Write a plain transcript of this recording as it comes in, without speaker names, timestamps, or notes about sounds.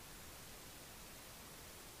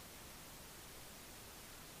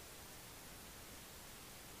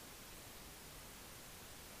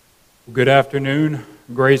Good afternoon,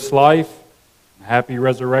 Grace Life. Happy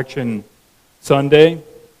Resurrection Sunday.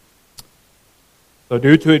 So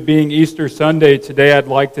due to it being Easter Sunday, today I'd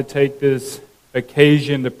like to take this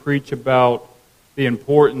occasion to preach about the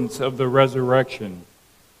importance of the resurrection.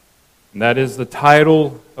 And that is the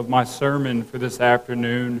title of my sermon for this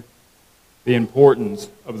afternoon, The Importance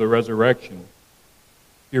of the Resurrection.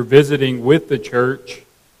 If you're visiting with the church,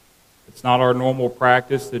 it's not our normal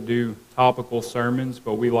practice to do topical sermons,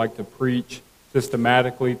 but we like to preach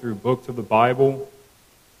systematically through books of the Bible.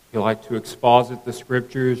 We like to exposit the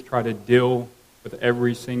Scriptures, try to deal with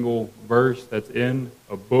every single verse that's in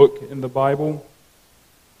a book in the Bible.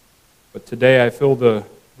 But today I feel the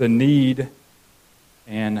need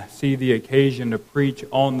and see the occasion to preach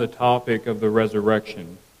on the topic of the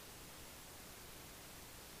resurrection.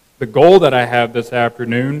 The goal that I have this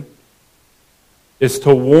afternoon is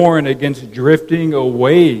to warn against drifting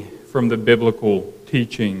away from the biblical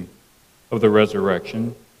teaching of the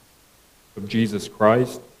resurrection of Jesus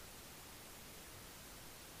Christ,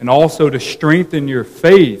 and also to strengthen your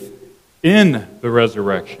faith in the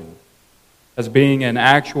resurrection as being an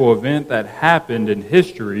actual event that happened in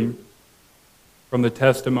history from the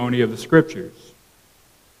testimony of the Scriptures.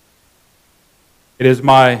 It is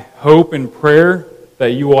my hope and prayer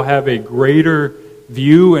that you will have a greater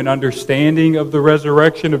view and understanding of the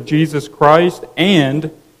resurrection of Jesus Christ, and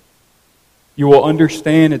you will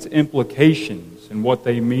understand its implications and what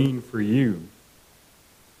they mean for you,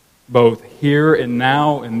 both here and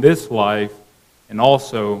now in this life, and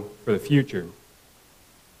also for the future.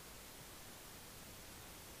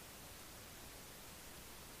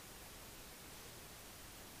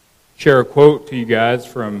 Share a quote to you guys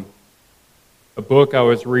from a book I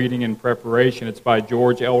was reading in preparation. It's by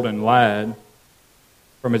George Eldon Ladd,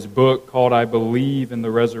 from his book called I Believe in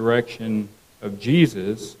the Resurrection of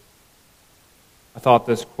Jesus. I thought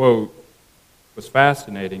this quote was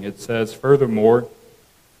fascinating. It says, "Furthermore,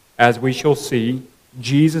 as we shall see,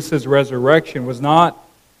 Jesus' resurrection was not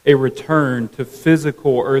a return to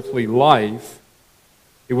physical earthly life.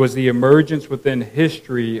 It was the emergence within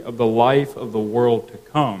history of the life of the world to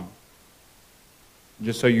come."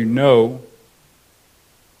 Just so you know,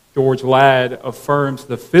 George Ladd affirms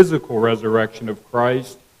the physical resurrection of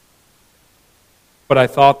Christ, but I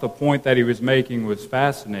thought the point that he was making was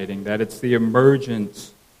fascinating, that it's the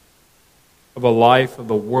emergence of a life of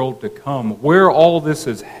the world to come. Where all this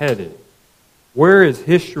is headed, where is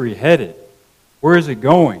history headed? Where is it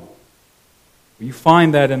going? Well, you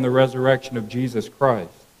find that in the resurrection of Jesus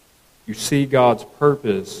Christ. You see God's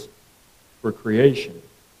purpose for creation.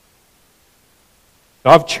 So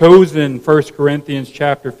I've chosen 1 Corinthians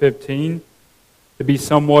chapter 15 to be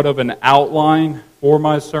somewhat of an outline for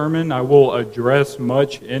my sermon. I will address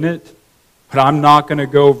much in it, but I'm not going to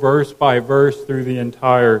go verse by verse through the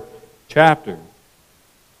entire chapter.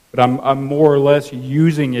 But I'm more or less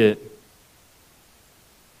using it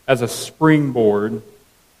as a springboard,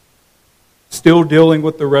 still dealing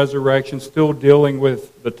with the resurrection, still dealing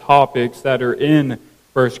with the topics that are in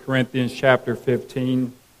 1 Corinthians chapter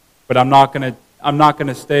 15, but I'm not going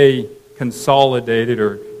to stay consolidated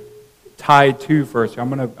or tied to first. I'm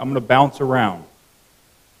going to bounce around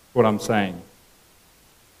what I'm saying.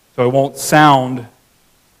 So it won't sound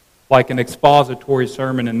like an expository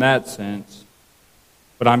sermon in that sense,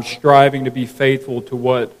 but I'm striving to be faithful to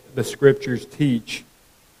what the Scriptures teach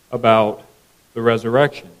about the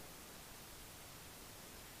resurrection.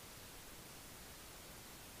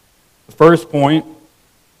 The first point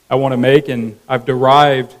I want to make, and I've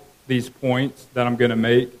derived these points that I'm going to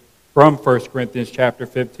make from 1 Corinthians chapter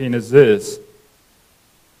 15 is this,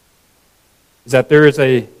 is that there is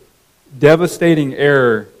a devastating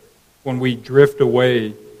error when we drift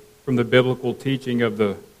away from the biblical teaching of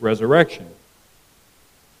the resurrection.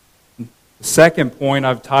 The second point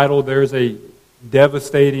I've titled, there's a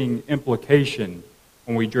devastating implication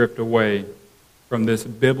when we drift away from this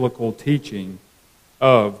biblical teaching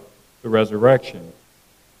of the resurrection.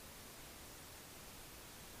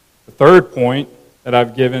 The third point that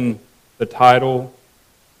I've given the title,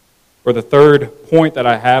 or the third point that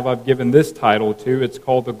I've given this title to, it's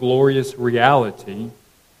called The Glorious Reality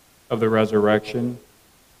of the Resurrection.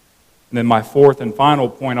 And then my fourth and final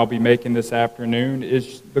point I'll be making this afternoon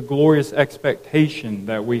is the glorious expectation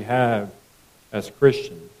that we have as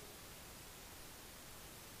Christians.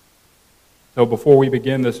 So before we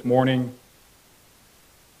begin this morning,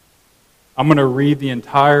 I'm going to read the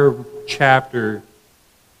entire chapter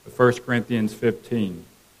of 1 Corinthians 15.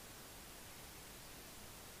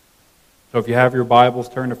 So if you have your Bibles,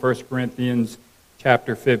 turn to 1 Corinthians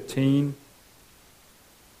chapter 15.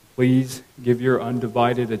 Please give your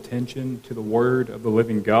undivided attention to the Word of the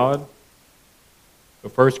living God. So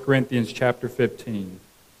 1 Corinthians chapter 15.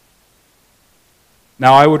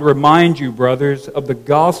 Now I would remind you, brothers, of the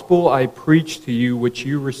gospel I preached to you, which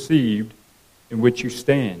you received, in which you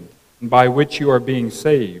stand, and by which you are being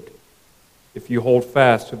saved, if you hold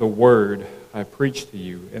fast to the word I preached to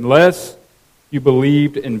you, unless you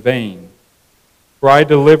believed in vain. For I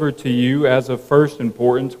delivered to you as of first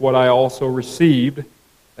importance what I also received,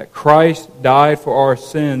 that Christ died for our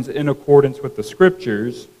sins in accordance with the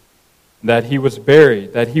Scriptures, that he was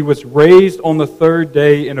buried, that he was raised on the third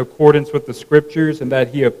day in accordance with the Scriptures, and that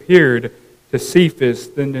he appeared to Cephas,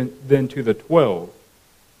 then to the 12.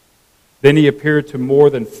 Then he appeared to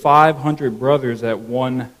more than 500 brothers at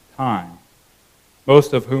one time,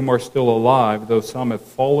 most of whom are still alive, though some have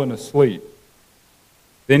fallen asleep.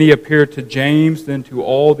 Then he appeared to James, then to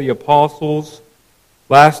all the apostles.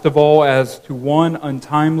 Last of all, as to one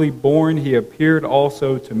untimely born, he appeared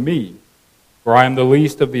also to me. For I am the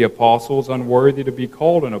least of the apostles, unworthy to be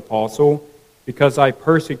called an apostle, because I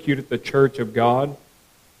persecuted the church of God.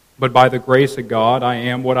 But by the grace of God, I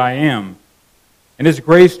am what I am. And his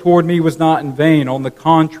grace toward me was not in vain. On the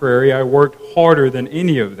contrary, I worked harder than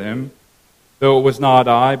any of them, though it was not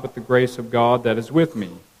I, but the grace of God that is with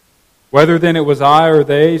me. Whether then it was I or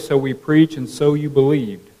they, so we preach, and so you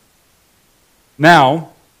believed.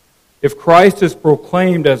 Now, if Christ is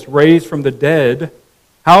proclaimed as raised from the dead,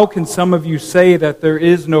 how can some of you say that there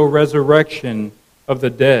is no resurrection of the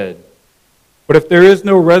dead? But if there is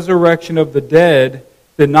no resurrection of the dead,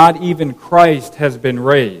 then not even Christ has been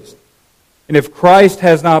raised. And if Christ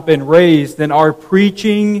has not been raised, then our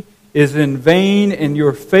preaching is in vain and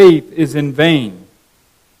your faith is in vain.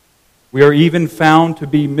 We are even found to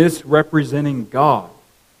be misrepresenting God,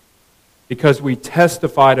 because we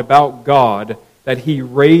testified about God that he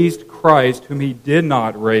raised Christ whom he did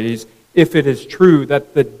not raise, if it is true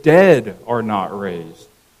that the dead are not raised.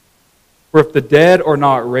 For if the dead are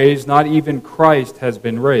not raised, not even Christ has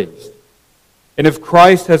been raised. And if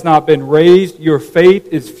Christ has not been raised, your faith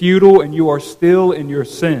is futile and you are still in your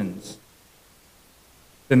sins.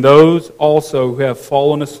 Then those also who have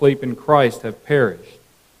fallen asleep in Christ have perished.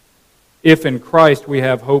 If in Christ we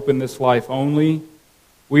have hope in this life only,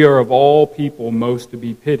 we are of all people most to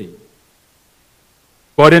be pitied.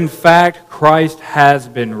 But in fact, Christ has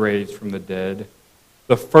been raised from the dead,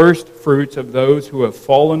 the first fruits of those who have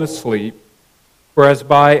fallen asleep. For as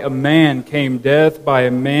by a man came death, by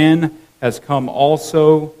a man has come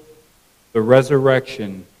also the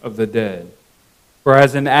resurrection of the dead. For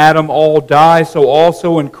as in Adam all die, so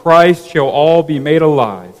also in Christ shall all be made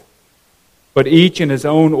alive, but each in his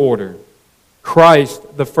own order.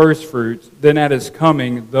 Christ the firstfruits, then at his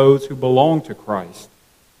coming those who belong to Christ.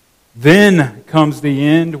 Then comes the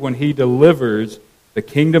end, when he delivers the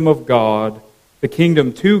kingdom of God, the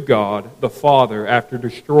kingdom to God the Father, after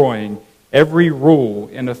destroying every rule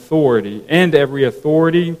and authority, and every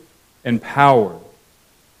authority and power.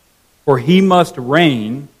 For he must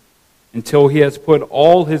reign until he has put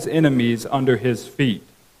all his enemies under his feet.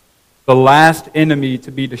 The last enemy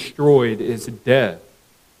to be destroyed is death.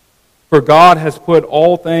 For God has put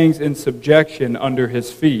all things in subjection under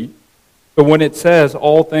his feet. But when it says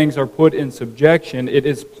all things are put in subjection, it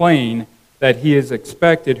is plain that he is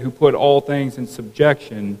expected who put all things in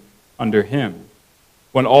subjection under him.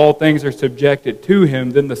 When all things are subjected to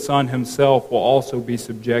him, then the Son himself will also be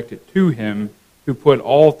subjected to him who put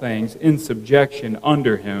all things in subjection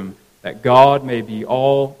under him, that God may be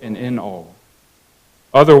all and in all.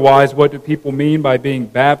 Otherwise, what do people mean by being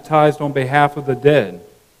baptized on behalf of the dead?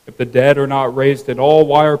 If the dead are not raised at all,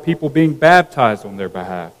 why are people being baptized on their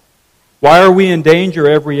behalf? Why are we in danger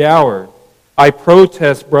every hour? I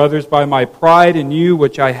protest, brothers, by my pride in you,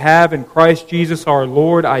 which I have in Christ Jesus our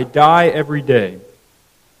Lord, I die every day.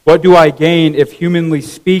 What do I gain if, humanly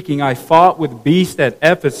speaking, I fought with beasts at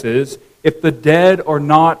Ephesus, if the dead are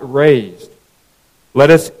not raised? Let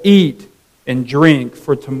us eat and drink,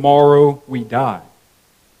 for tomorrow we die.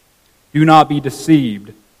 Do not be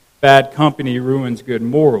deceived. Bad company ruins good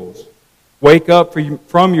morals. Wake up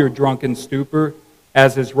from your drunken stupor,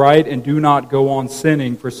 as is right, and do not go on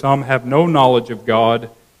sinning, for some have no knowledge of God.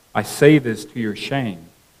 I say this to your shame.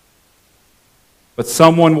 But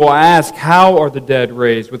someone will ask, how are the dead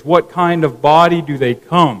raised? With what kind of body do they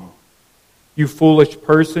come? You foolish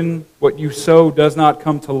person, what you sow does not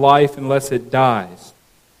come to life unless it dies.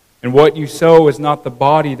 And what you sow is not the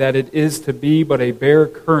body that it is to be, but a bare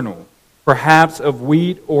kernel, perhaps of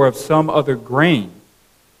wheat or of some other grain.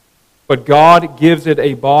 But God gives it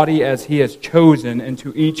a body as he has chosen, and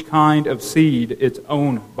to each kind of seed its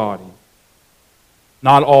own body.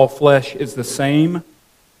 Not all flesh is the same,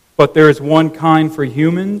 but there is one kind for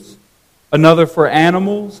humans, another for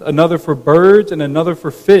animals, another for birds, and another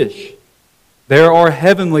for fish. There are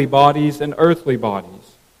heavenly bodies and earthly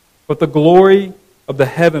bodies, but the glory of the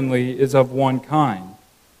heavenly is of one kind,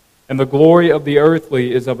 and the glory of the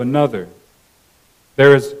earthly is of another.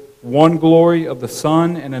 There is one glory of the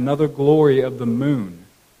sun, and another glory of the moon,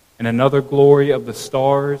 and another glory of the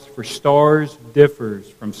stars, for stars differs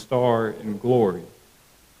from star in glory.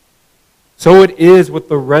 So it is with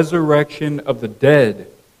the resurrection of the dead.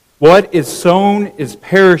 What is sown is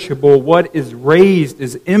perishable, what is raised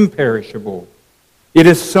is imperishable. It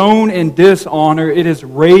is sown in dishonor, it is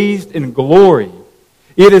raised in glory.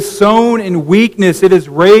 It is sown in weakness, it is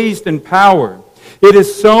raised in power. It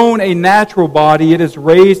is sown a natural body, it is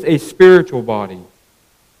raised a spiritual body.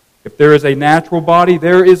 If there is a natural body,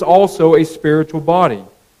 there is also a spiritual body.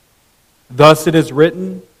 Thus it is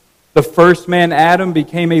written, the first man Adam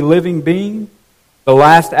became a living being, the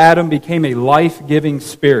last Adam became a life-giving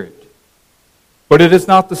spirit. But it is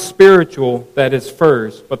not the spiritual that is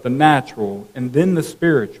first, but the natural, and then the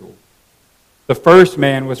spiritual. The first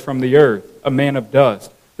man was from the earth, a man of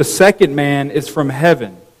dust. The second man is from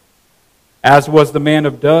heaven. As was the man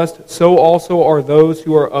of dust, so also are those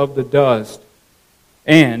who are of the dust.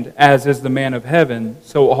 And as is the man of heaven,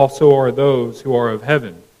 so also are those who are of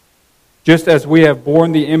heaven. Just as we have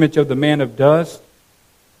borne the image of the man of dust,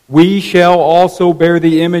 we shall also bear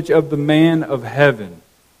the image of the man of heaven.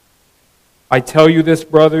 I tell you this,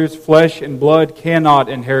 brothers, flesh and blood cannot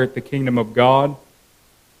inherit the kingdom of God,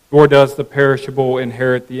 nor does the perishable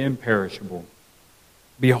inherit the imperishable.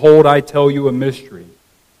 Behold, I tell you a mystery.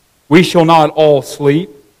 We shall not all sleep,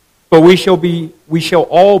 but we shall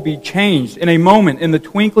all be changed in a moment, in the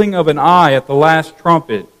twinkling of an eye at the last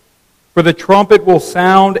trumpet. For the trumpet will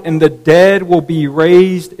sound, and the dead will be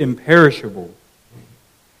raised imperishable,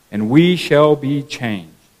 and we shall be changed.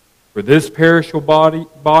 For this perishable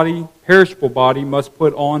body must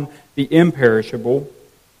put on the imperishable,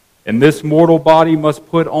 and this mortal body must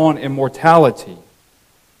put on immortality.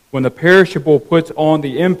 When the perishable puts on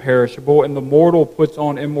the imperishable, and the mortal puts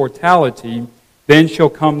on immortality, then shall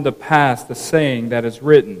come to pass the saying that is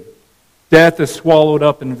written, death is swallowed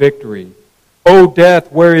up in victory. O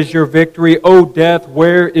death, where is your victory? O death,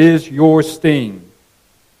 where is your sting?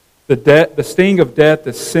 The sting of death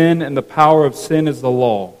is sin, and the power of sin is the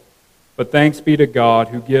law. But thanks be to God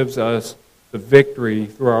who gives us the victory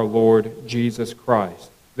through our Lord Jesus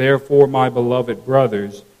Christ. Therefore, my beloved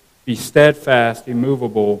brothers, be steadfast,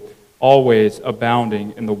 immovable, always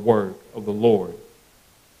abounding in the work of the Lord,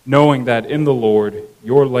 knowing that in the Lord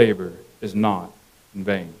your labor is not in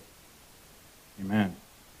vain. Amen.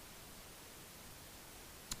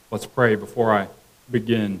 Let's pray before I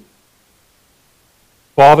begin.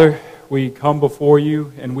 Father, we come before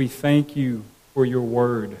you and we thank you for your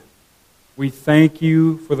word. We thank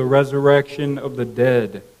you for the resurrection of the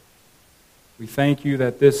dead. We thank you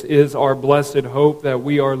that this is our blessed hope that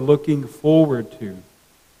we are looking forward to.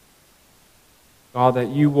 God, that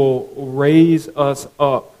you will raise us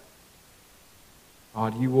up.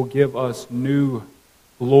 God, you will give us new,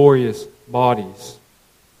 glorious bodies,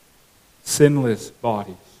 sinless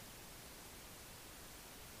bodies.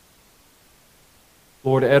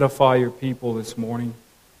 Lord, edify your people this morning.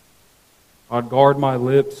 God, guard my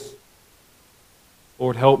lips.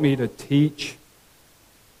 Lord, help me to teach.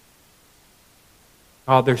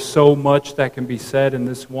 God, there's so much that can be said in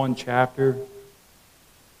this one chapter.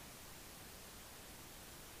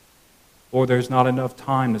 Lord, there's not enough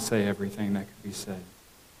time to say everything that could be said.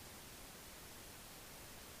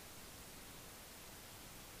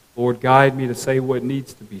 Lord, guide me to say what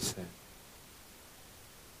needs to be said.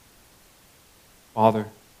 Father,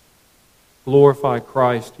 glorify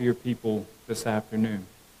Christ to your people this afternoon.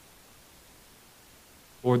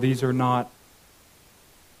 Lord, these are not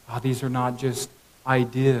just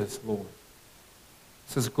ideas, Lord.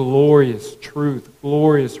 This is glorious truth,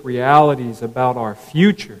 glorious realities about our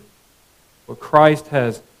future. What Christ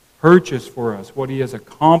has purchased for us, what He has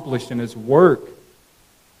accomplished in His work.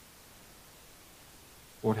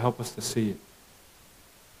 Lord, help us to see it.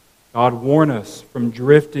 God, warn us from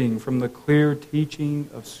drifting from the clear teaching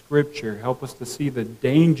of Scripture. Help us to see the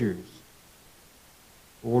dangers,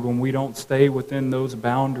 Lord, when we don't stay within those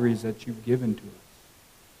boundaries that you've given to us.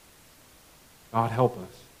 God, help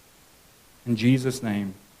us. In Jesus'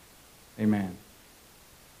 name, amen.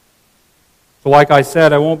 So like I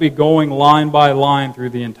said, I won't be going line by line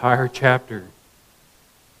through the entire chapter.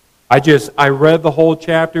 I read the whole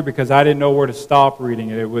chapter because I didn't know where to stop reading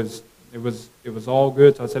it. It was all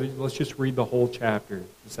good, so I said, let's just read the whole chapter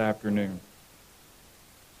this afternoon.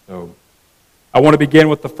 So I want to begin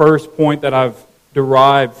with the first point that I've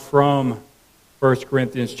derived from 1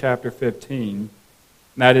 Corinthians chapter 15, and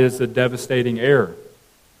that is the devastating error.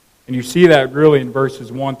 And you see that really in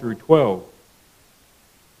verses 1 through 12.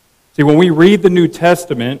 See, when we read the New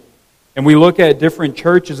Testament and we look at different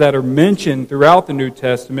churches that are mentioned throughout the New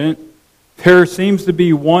Testament, there seems to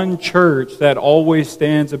be one church that always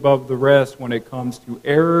stands above the rest when it comes to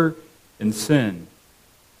error and sin.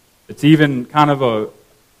 It's even kind of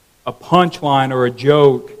a punchline or a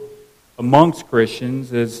joke amongst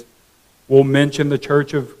Christians, as we'll mention the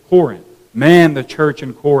church of Corinth. Man, the church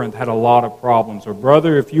in Corinth had a lot of problems. Or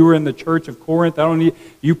brother, if you were in the church of Corinth,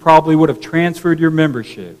 you probably would have transferred your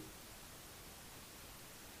membership.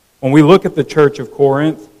 When we look at the church of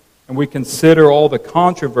Corinth and we consider all the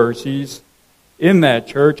controversies in that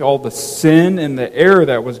church, all the sin and the error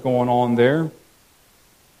that was going on there,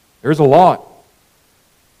 there's a lot.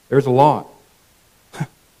 There's a lot.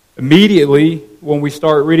 Immediately, when we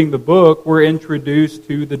start reading the book, we're introduced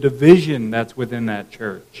to the division that's within that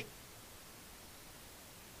church.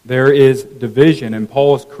 There is division, and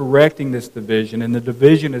Paul is correcting this division, and the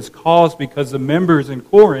division is caused because the members in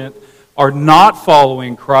Corinth are not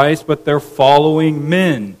following Christ, but they're following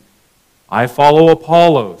men. I follow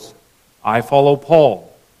Apollos. I follow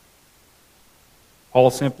Paul.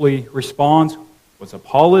 Paul simply responds, was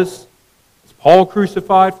Apollos? Was Paul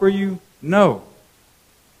crucified for you? No.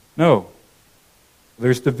 No.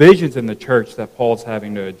 There's divisions in the church that Paul's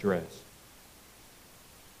having to address.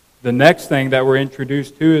 The next thing that we're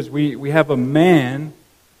introduced to is we have a man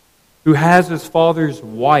who has his father's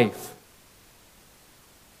wife.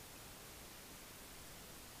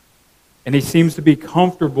 And he seems to be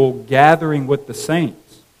comfortable gathering with the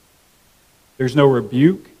saints. There's no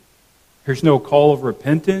rebuke. There's no call of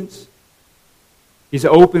repentance. He's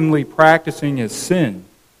openly practicing his sin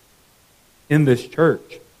in this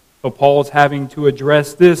church. So Paul's having to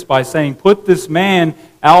address this by saying, put this man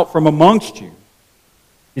out from amongst you.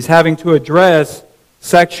 He's having to address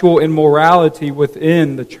sexual immorality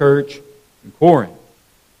within the church in Corinth.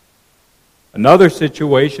 Another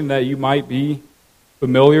situation that you might be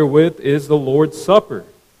familiar with is the Lord's Supper.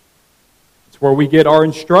 It's where we get our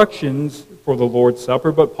instructions for the Lord's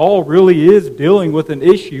Supper, but Paul really is dealing with an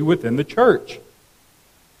issue within the church.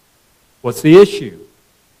 What's the issue?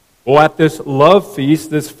 Well, at this love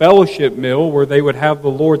feast, this fellowship meal where they would have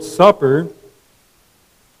the Lord's Supper,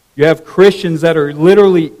 you have Christians that are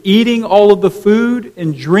literally eating all of the food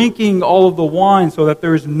and drinking all of the wine so that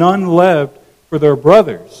there's none left for their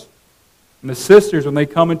brothers and the sisters when they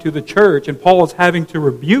come into the church. And Paul is having to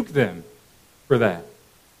rebuke them for that.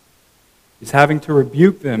 He's having to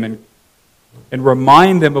rebuke them and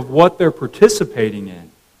remind them of what they're participating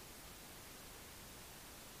in.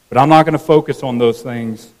 But I'm not going to focus on those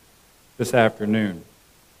things this afternoon.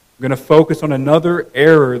 I'm going to focus on another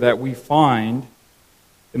error that we find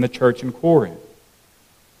in the church in Corinth.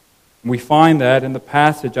 And we find that in the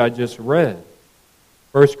passage I just read.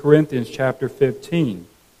 1 Corinthians chapter 15.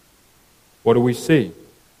 What do we see?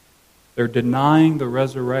 They're denying the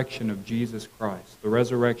resurrection of Jesus Christ, the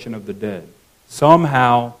resurrection of the dead.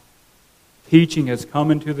 Somehow, teaching has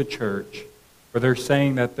come into the church where they're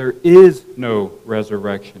saying that there is no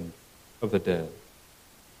resurrection of the dead.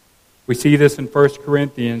 We see this in 1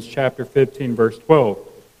 Corinthians chapter 15, verse 12.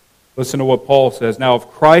 Listen to what Paul says. Now, if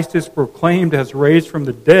Christ is proclaimed as raised from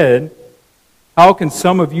the dead, how can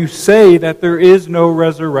some of you say that there is no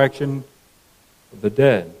resurrection of the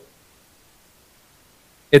dead?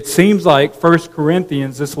 It seems like 1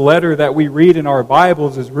 Corinthians, this letter that we read in our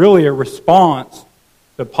Bibles, is really a response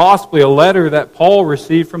to possibly a letter that Paul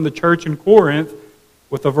received from the church in Corinth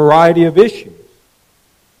with a variety of issues.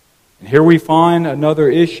 And here we find another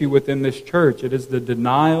issue within this church. It is the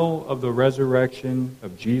denial of the resurrection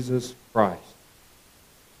of Jesus Christ.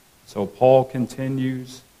 So Paul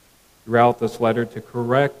continues throughout this letter to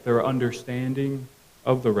correct their understanding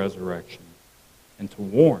of the resurrection and to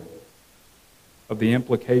warn of the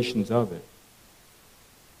implications of it.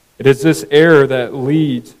 It is this error that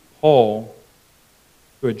leads Paul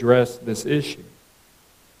to address this issue.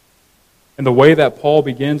 And the way that Paul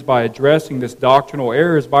begins by addressing this doctrinal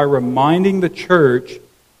error is by reminding the church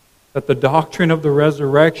that the doctrine of the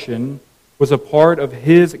resurrection was a part of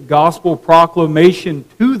his gospel proclamation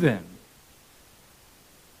to them.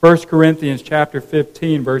 1 Corinthians chapter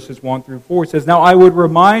 15, verses 1 through 4 says, Now I would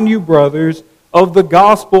remind you, brothers, of the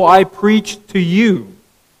gospel I preached to you,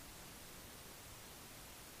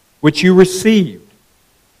 which you received,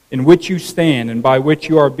 in which you stand, and by which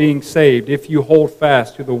you are being saved, if you hold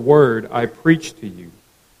fast to the word I preached to you,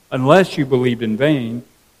 unless you believed in vain.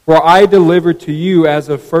 For I delivered to you as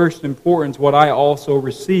of first importance what I also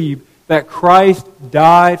received, that Christ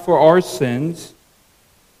died for our sins,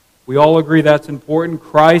 We all agree that's important.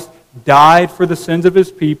 Christ died for the sins of His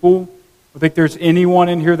people. I think there's anyone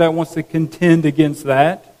in here that wants to contend against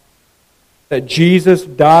that. That Jesus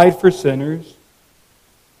died for sinners,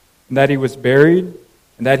 and that He was buried,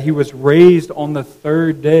 and that He was raised on the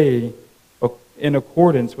third day in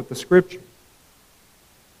accordance with the Scripture.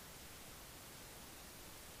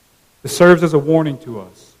 This serves as a warning to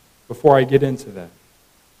us before I get into that.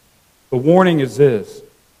 The warning is this.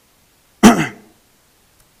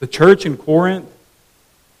 The church in Corinth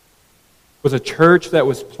was a church that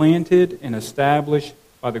was planted and established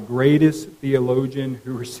by the greatest theologian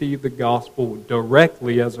who received the gospel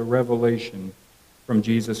directly as a revelation from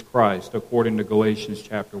Jesus Christ, according to Galatians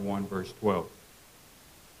chapter 1, verse 12.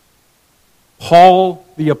 Paul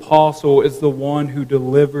the apostle is the one who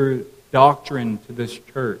delivered doctrine to this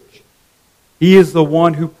church. He is the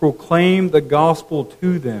one who proclaimed the gospel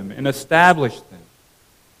to them and established them.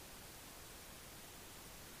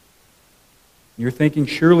 You're thinking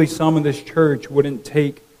surely some in this church wouldn't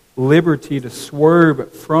take liberty to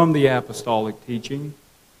swerve from the apostolic teaching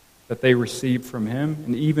that they received from him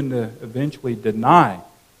and even to eventually deny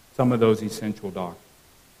some of those essential doctrines.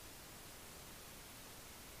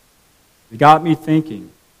 It got me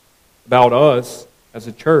thinking about us as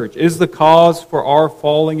a church. Is the cause for our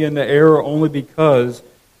falling into error only because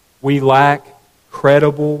we lack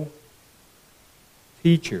credible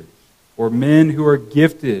teachers or men who are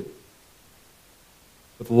gifted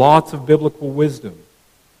with lots of biblical wisdom,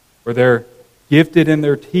 or they're gifted in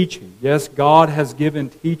their teaching? Yes, God has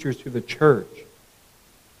given teachers to the church.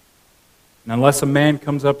 And unless a man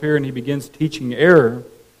comes up here and he begins teaching error,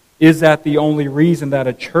 is that the only reason that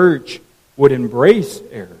a church would embrace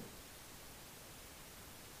error?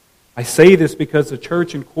 I say this because the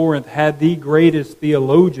church in Corinth had the greatest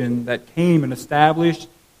theologian that came and established,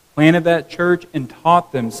 planted that church, and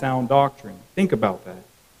taught them sound doctrine. Think about that.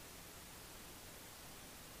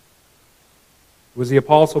 It was the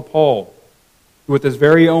Apostle Paul who, with his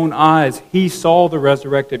very own eyes, he saw the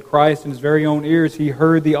resurrected Christ. In his very own ears, he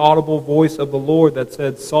heard the audible voice of the Lord that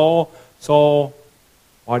said, "Saul, Saul,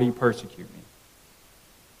 why do you persecute me?"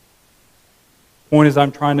 The point is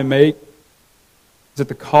I'm trying to make is that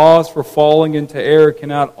the cause for falling into error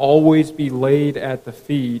cannot always be laid at the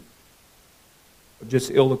feet of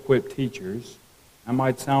just ill-equipped teachers. That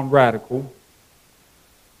might sound radical,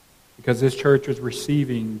 because this church was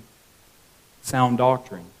receiving sound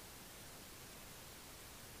doctrine.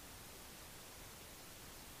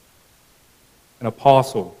 An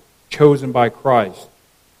apostle chosen by Christ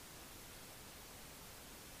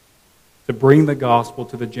to bring the gospel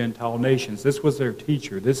to the Gentile nations. This was their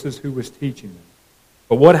teacher. This is who was teaching them.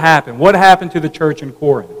 But what happened? What happened to the church in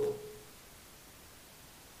Corinth?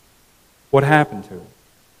 What happened to it?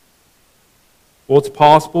 Well, it's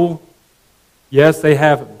possible. Yes, they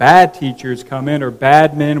have bad teachers come in, or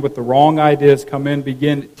bad men with the wrong ideas come in,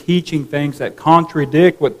 begin teaching things that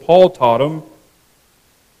contradict what Paul taught them.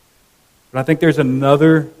 But I think there's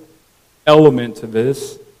another element to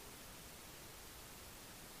this.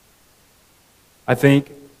 I think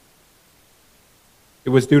it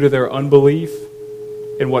was due to their unbelief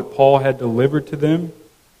in what Paul had delivered to them,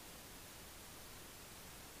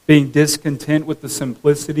 being discontent with the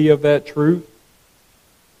simplicity of that truth.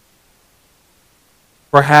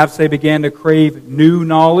 Perhaps they began to crave new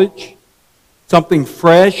knowledge, something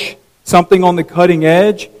fresh, something on the cutting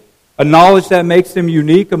edge, a knowledge that makes them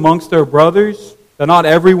unique amongst their brothers, that not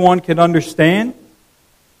everyone can understand.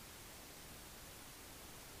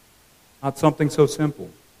 Not something so simple.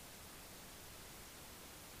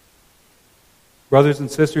 Brothers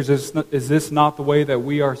and sisters, is this not the way that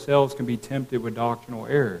we ourselves can be tempted with doctrinal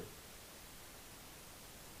error?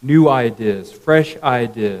 New ideas, fresh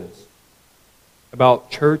ideas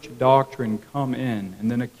about church doctrine come in,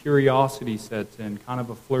 and then a curiosity sets in, kind of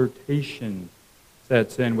a flirtation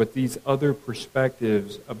sets in with these other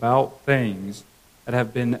perspectives about things that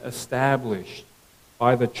have been established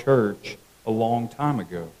by the church a long time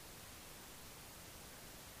ago.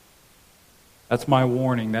 That's my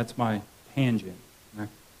warning. That's my tangent. I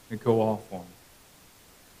could go off on.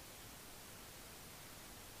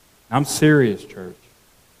 I'm serious, church.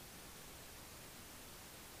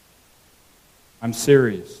 I'm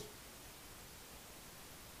serious.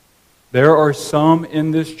 There are some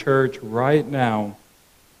in this church right now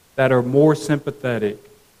that are more sympathetic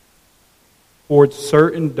towards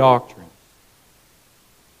certain doctrines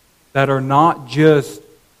that are not just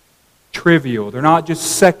trivial. They're not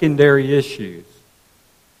just secondary issues.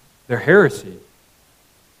 They're heresy.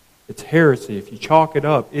 It's heresy. If you chalk it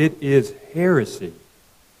up, it is heresy.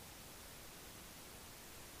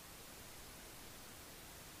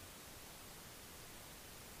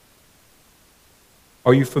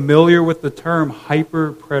 Are you familiar with the term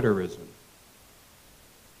hyperpreterism?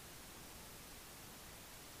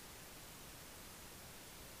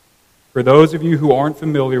 For those of you who aren't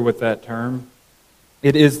familiar with that term,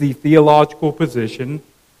 it is the theological position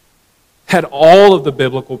that all of the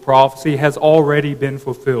biblical prophecy has already been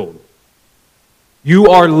fulfilled. You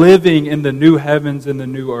are living in the new heavens and the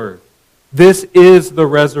new earth. This is the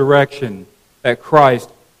resurrection that Christ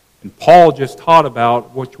and Paul just taught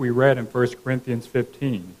about, which we read in 1 Corinthians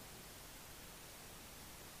 15.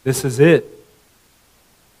 This is it.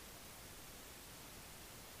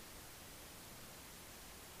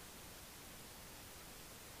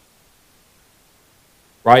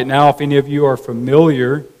 Right now, if any of you are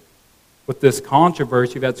familiar with this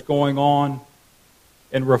controversy that's going on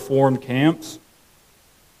in Reformed camps,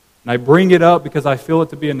 and I bring it up because I feel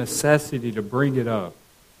it to be a necessity to bring it up.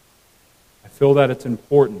 I feel that it's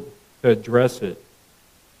important to address it.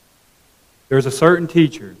 There's a certain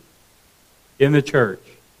teacher in the church,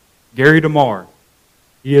 Gary DeMar.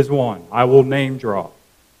 He is one. I will name drop.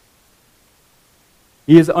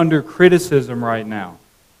 He is under criticism right now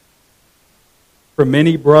from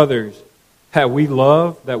many brothers that we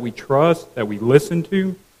love, that we trust, that we listen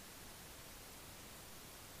to,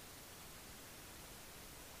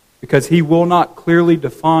 because he will not clearly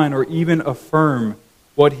define or even affirm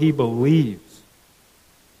what he believes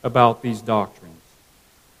about these doctrines.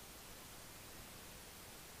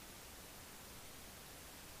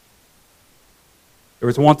 There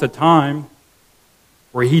was once a time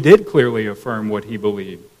where he did clearly affirm what he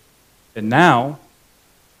believed, and now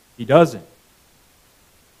he doesn't.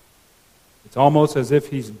 It's almost as if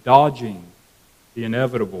he's dodging the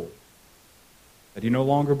inevitable, that he no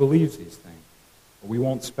longer believes these things. But we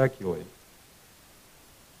won't speculate.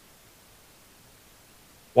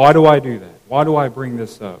 Why do I do that? Why do I bring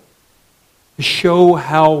this up? To show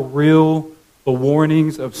how real the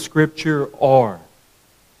warnings of Scripture are.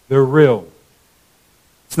 They're real.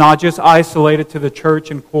 It's not just isolated to the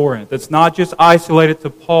church in Corinth. It's not just isolated to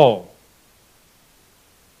Paul.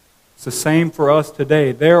 It's the same for us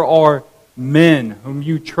today. There are men whom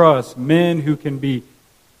you trust, men who can be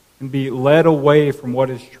led away from what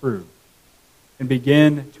is true and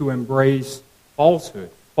begin to embrace falsehood,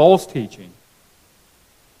 false teaching.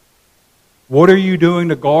 What are you doing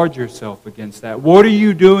to guard yourself against that? What are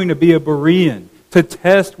you doing to be a Berean, to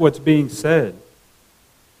test what's being said?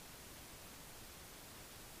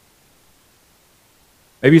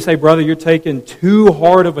 Maybe you say, brother, you're taking too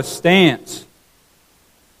hard of a stance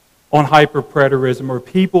on hyperpreterism or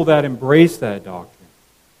people that embrace that doctrine.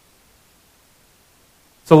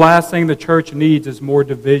 The last thing the church needs is more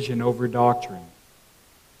division over doctrine.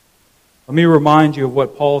 Let me remind you of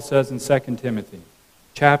what Paul says in 2 Timothy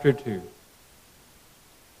chapter 2.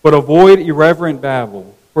 But avoid irreverent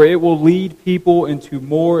babble, for it will lead people into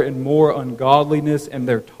more and more ungodliness, and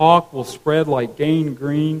their talk will spread like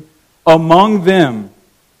gangrene. Among them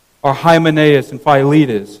are Hymenaeus and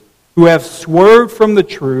Philetus, who have swerved from the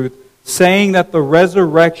truth, saying that the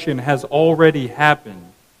resurrection has already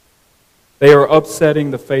happened. They are upsetting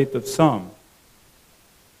the faith of some.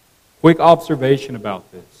 Quick observation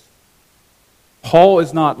about this. Paul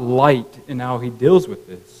is not light in how he deals with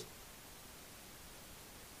this.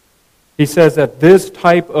 He says that this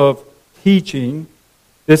type of teaching,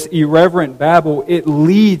 this irreverent babble, it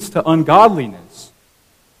leads to ungodliness.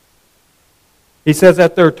 He says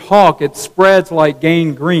that their talk, it spreads like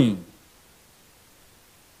gangrene.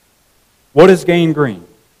 What is gangrene?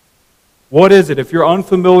 What is it? If you're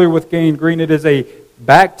unfamiliar with gangrene, it is a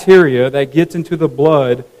bacteria that gets into the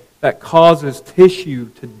blood that causes tissue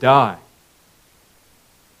to die.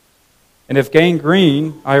 And if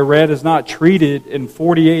gangrene, I read, is not treated in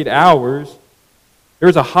 48 hours,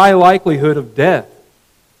 there's a high likelihood of death.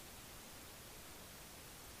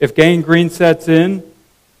 If gangrene sets in,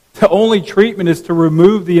 the only treatment is to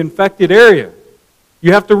remove the infected area.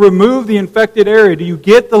 You have to remove the infected area. Do you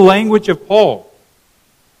get the language of Paul?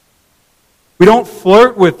 We don't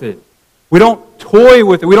flirt with it. We don't toy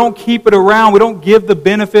with it. We don't keep it around. We don't give the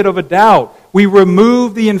benefit of a doubt. We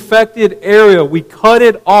remove the infected area. We cut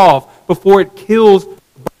it off before it kills the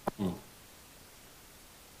body.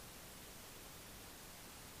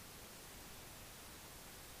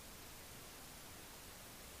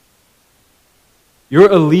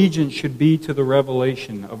 Your allegiance should be to the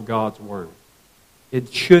revelation of God's Word.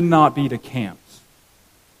 It should not be to camps.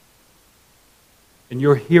 And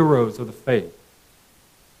your heroes of the faith.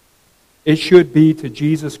 It should be to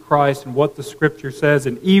Jesus Christ and what the Scripture says.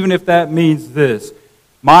 And even if that means this,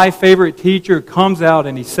 my favorite teacher comes out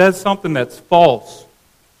and he says something that's false,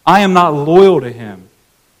 I am not loyal to him.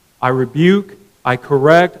 I rebuke, I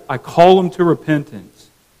correct, I call him to repentance.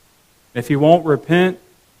 And if he won't repent,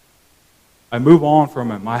 I move on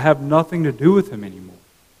from him. I have nothing to do with him anymore.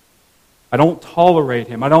 I don't tolerate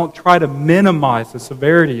him. I don't try to minimize the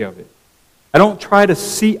severity of it. I don't try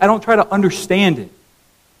to understand it.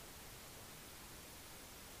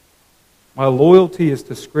 My loyalty is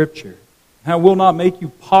to Scripture. And I will not make you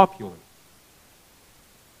popular.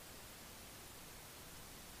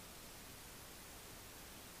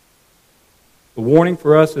 The warning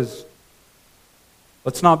for us is,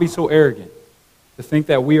 let's not be so arrogant to think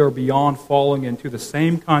that we are beyond falling into the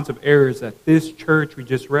same kinds of errors that this church we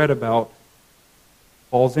just read about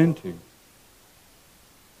falls into.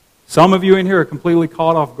 Some of you in here are completely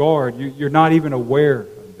caught off guard. You're not even aware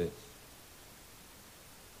of this.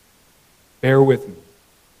 Bear with me.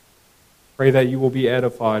 Pray that you will be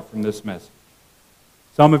edified from this message.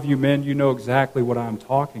 Some of you men, you know exactly what I'm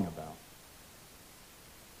talking about.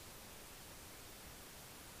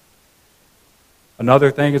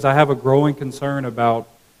 Another thing is I have a growing concern about,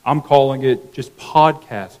 I'm calling it just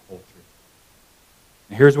podcast culture.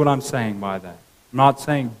 And here's what I'm saying by that. I'm not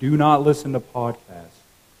saying do not listen to podcasts.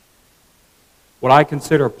 What I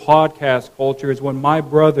consider podcast culture is when my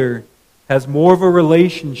brother has more of a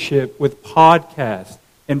relationship with podcasts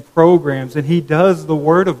and programs than he does the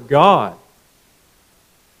Word of God.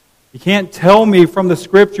 He can't tell me from the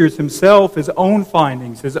Scriptures himself his own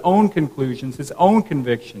findings, his own conclusions, his own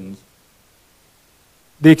convictions.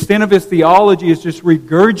 The extent of his theology is just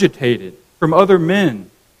regurgitated from other men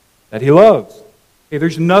that he loves. Okay,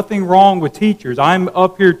 there's nothing wrong with teachers. I'm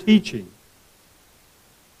up here teaching.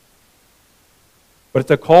 But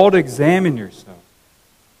it's a call to examine yourself.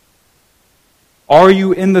 Are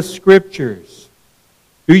you in the Scriptures?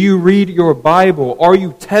 Do you read your Bible? Are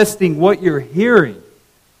you testing what you're hearing?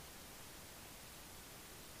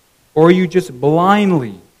 Or are you just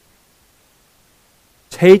blindly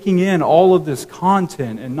taking in all of this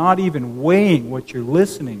content and not even weighing what you're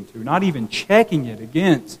listening to, not even checking it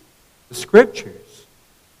against the Scriptures?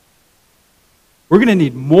 We're going to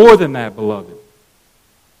need more than that, beloved,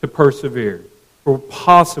 to persevere for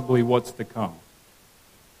possibly what's to come.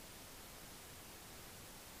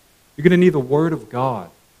 You're going to need the Word of God.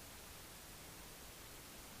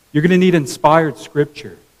 You're going to need inspired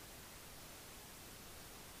Scripture.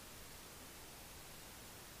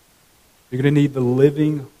 You're going to need the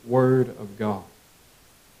living Word of God.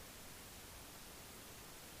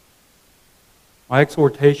 My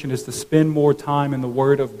exhortation is to spend more time in the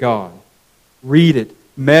Word of God. Read it,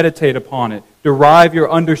 meditate upon it, derive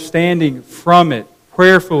your understanding from it,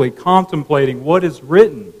 prayerfully contemplating what is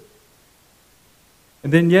written.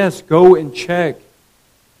 And then, yes, go and check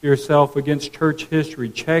yourself against church history.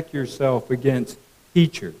 Check yourself against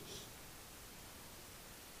teachers.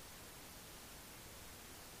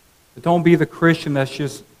 But don't be the Christian that's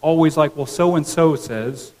just always like, well, so-and-so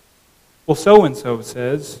says. Well, so-and-so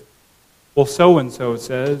says. Well, so-and-so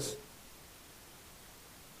says.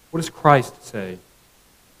 What does Christ say?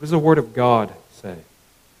 What does the Word of God say?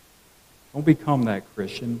 Don't become that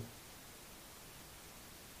Christian.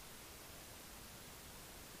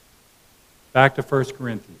 Back to 1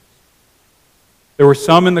 Corinthians. There were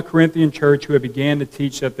some in the Corinthian church who had began to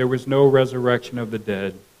teach that there was no resurrection of the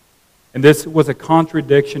dead. And this was a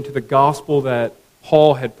contradiction to the gospel that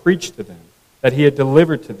Paul had preached to them, that he had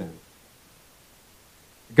delivered to them.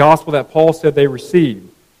 The gospel that Paul said they received.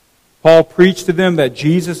 Paul preached to them that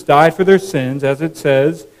Jesus died for their sins, as it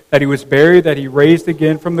says, that he was buried, that he raised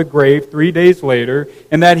again from the grave 3 days later,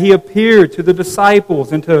 and that he appeared to the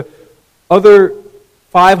disciples and to other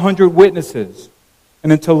 500 witnesses,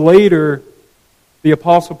 and until later, the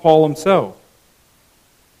Apostle Paul himself.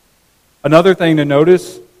 Another thing to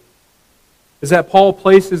notice is that Paul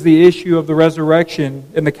places the issue of the resurrection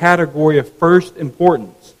in the category of first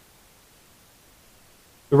importance.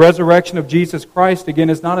 The resurrection of Jesus Christ, again,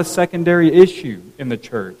 is not a secondary issue in the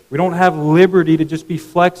church. We don't have liberty to just be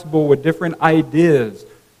flexible with different ideas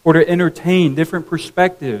or to entertain different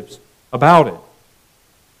perspectives about it.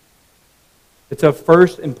 It's of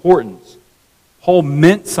first importance. Paul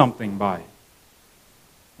meant something by it.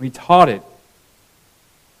 When he taught it,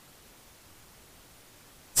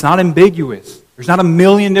 it's not ambiguous. There's not a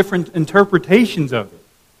million different interpretations of it.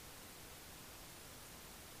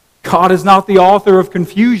 God is not the author of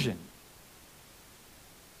confusion.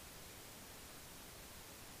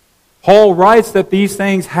 Paul writes that these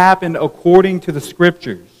things happened according to the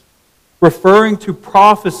Scriptures, referring to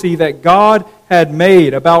prophecy that God had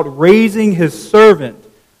made about raising His servant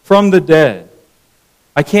from the dead.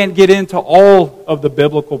 I can't get into all of the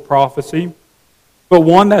biblical prophecy, but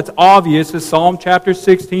one that's obvious is Psalm chapter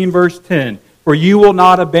 16, verse 10. For you will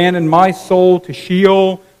not abandon my soul to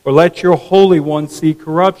Sheol, or let your Holy One see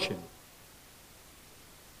corruption.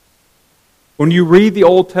 When you read the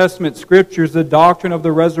Old Testament scriptures, the doctrine of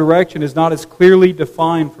the resurrection is not as clearly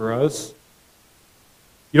defined for us.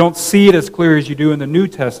 You don't see it as clear as you do in the New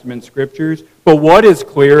Testament scriptures. But what is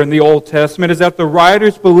clear in the Old Testament is that the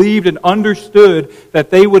writers believed and understood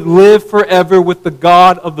that they would live forever with the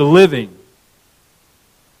God of the living.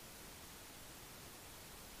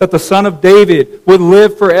 That the Son of David would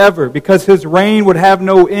live forever because his reign would have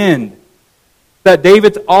no end. That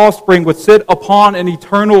David's offspring would sit upon an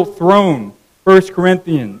eternal throne. 1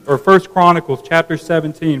 Chronicles chapter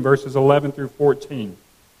 17, verses 11 through 14.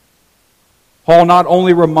 Paul not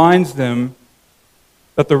only reminds them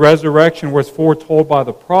that the resurrection was foretold by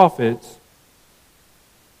the prophets,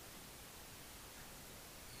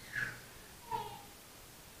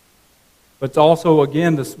 but it's also,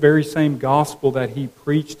 again, this very same gospel that he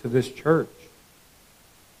preached to this church.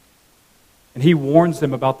 And he warns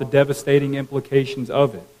them about the devastating implications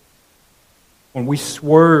of it. When we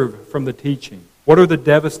swerve from the teaching, what are the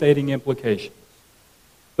devastating implications?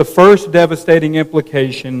 The first devastating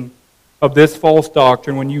implication of this false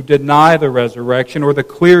doctrine, when you deny the resurrection or the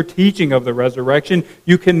clear teaching of the resurrection,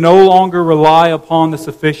 you can no longer rely upon the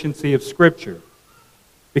sufficiency of Scripture.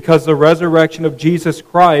 Because the resurrection of Jesus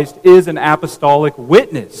Christ is an apostolic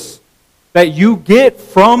witness that you get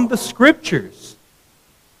from the Scriptures.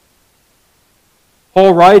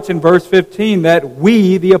 Paul writes in verse 15 that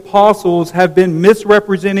we, the apostles, have been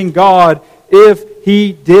misrepresenting God if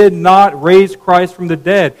He did not raise Christ from the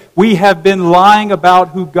dead. We have been lying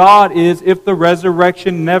about who God is if the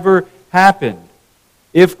resurrection never happened,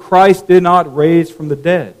 if Christ did not raise from the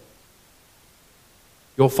dead.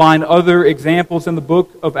 You'll find other examples in the book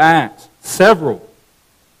of Acts, several,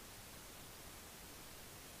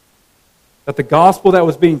 that the gospel that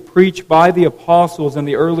was being preached by the apostles in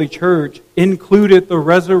the early church included the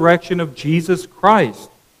resurrection of Jesus Christ.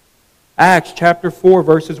 Acts chapter 4,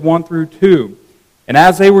 verses 1 through 2. And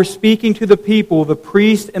as they were speaking to the people, the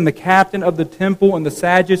priest and the captain of the temple and the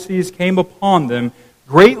Sadducees came upon them,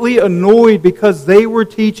 greatly annoyed because they were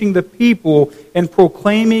teaching the people and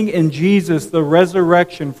proclaiming in Jesus the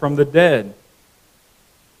resurrection from the dead.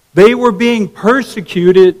 They were being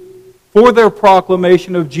persecuted for their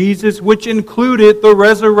proclamation of Jesus, which included the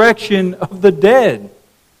resurrection of the dead.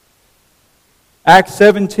 Acts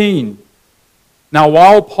 17. Now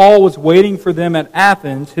while Paul was waiting for them at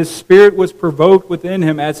Athens, his spirit was provoked within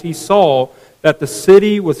him as he saw that the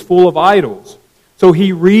city was full of idols. So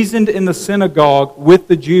he reasoned in the synagogue with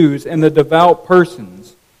the Jews and the devout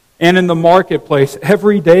persons, and in the marketplace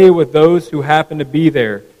every day with those who happened to be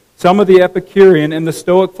there. Some of the Epicurean and the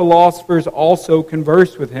Stoic philosophers also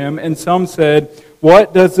conversed with him, and some said,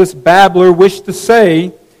 "What does this babbler wish to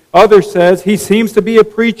say?" Others says, "He seems to be a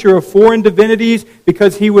preacher of foreign divinities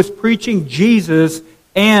because he was preaching Jesus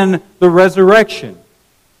and the resurrection."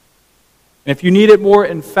 And if you need a more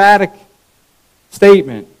emphatic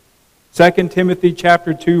statement, 2 Timothy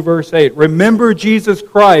chapter 2, verse 8, "Remember Jesus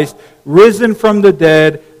Christ, risen from the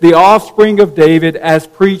dead, the offspring of David, as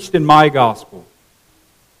preached in my gospel."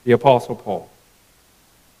 The Apostle Paul.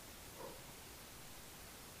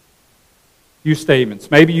 Few statements.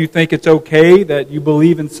 Maybe you think it's okay that you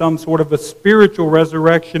believe in some sort of a spiritual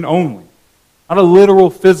resurrection only, not a literal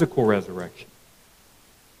physical resurrection.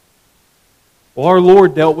 Well, our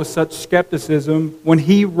Lord dealt with such skepticism when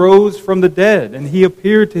He rose from the dead and He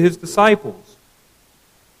appeared to His disciples.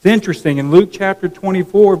 It's interesting, in Luke chapter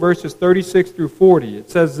 24, verses 36 through 40, it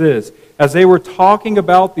says this, "As they were talking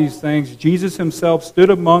about these things, Jesus Himself stood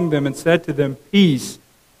among them and said to them, 'Peace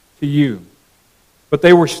to you.' But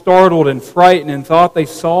they were startled and frightened and thought they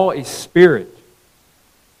saw a spirit.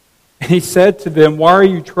 And He said to them, 'Why are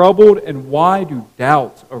you troubled, and why do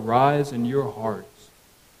doubts arise in your hearts?'"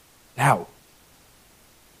 Doubt.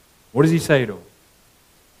 What does He say to them?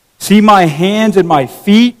 "See my hands and my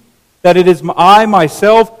feet, that it is I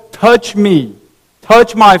myself. Touch me,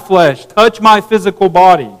 touch my flesh, touch my physical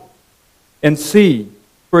body, and see,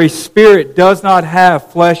 for a spirit does not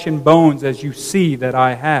have flesh and bones as you see that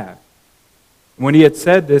I have." And when He had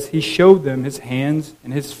said this, He showed them His hands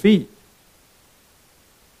and His feet.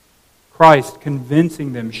 Christ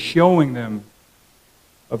convincing them, showing them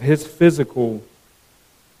of His physical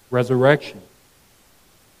resurrection.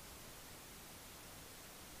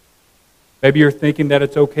 Maybe you're thinking that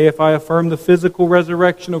it's okay if I affirm the physical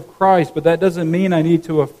resurrection of Christ, but that doesn't mean I need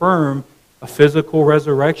to affirm a physical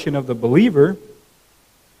resurrection of the believer.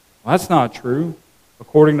 Well, that's not true.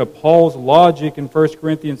 According to Paul's logic in 1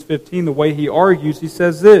 Corinthians 15, the way he argues, he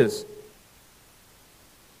says this: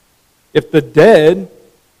 if the dead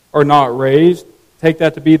are not raised, take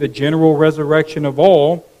that to be the general resurrection of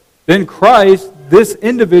all, then Christ, this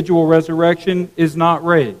individual resurrection, is not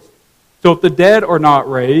raised. So if the dead are not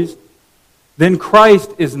raised, then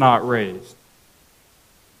Christ is not raised.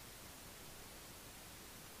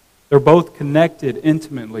 They're both connected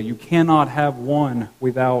intimately. You cannot have one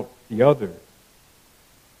without the other.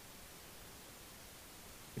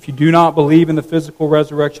 If you do not believe in the physical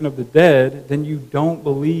resurrection of the dead, then you don't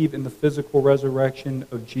believe in the physical resurrection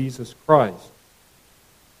of Jesus Christ.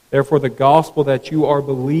 Therefore, the gospel that you are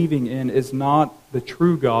believing in is not the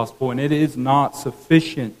true gospel, and it is not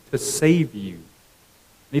sufficient to save you.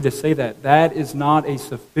 I need to say that. That is not a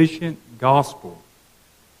sufficient gospel.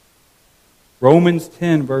 Romans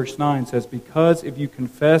 10, verse 9 says, because if you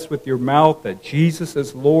confess with your mouth that Jesus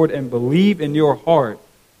is Lord and believe in your heart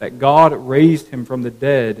that God raised him from the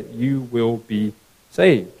dead, you will be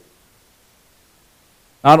saved.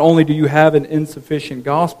 Not only do you have an insufficient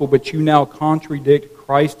gospel, but you now contradict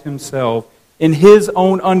Christ himself in his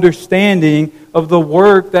own understanding of the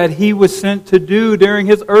work that he was sent to do during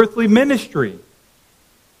his earthly ministry.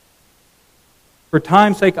 For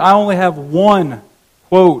time's sake, I only have one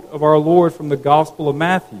quote of our Lord from the Gospel of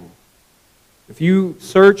Matthew. If you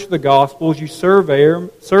search the Gospels, you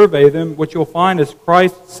survey them, what you'll find is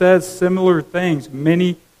Christ says similar things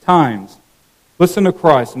many times. Listen to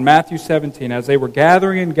Christ in Matthew 17. As they were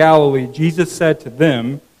gathering in Galilee, Jesus said to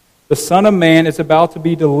them, the Son of Man is about to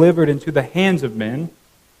be delivered into the hands of men,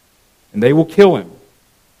 and they will kill him.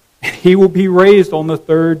 He will be raised on the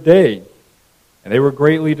third day. And they were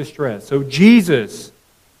greatly distressed. So Jesus'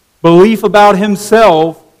 belief about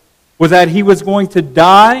himself was that he was going to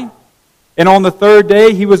die, and on the third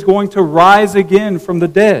day he was going to rise again from the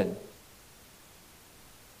dead.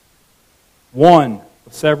 One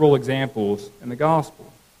of several examples in the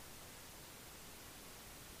gospel.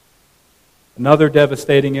 Another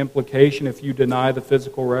devastating implication if you deny the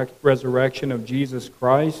physical resurrection of Jesus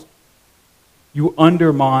Christ, you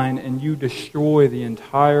undermine and you destroy the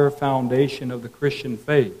entire foundation of the Christian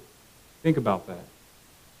faith. Think about that.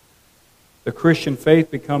 The Christian faith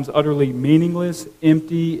becomes utterly meaningless,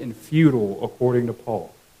 empty, and futile, according to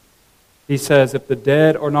Paul. He says, if the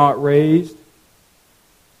dead are not raised,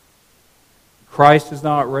 Christ is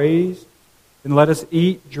not raised, then let us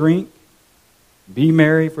eat, drink, be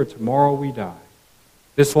merry, for tomorrow we die.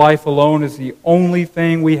 This life alone is the only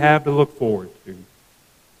thing we have to look forward to.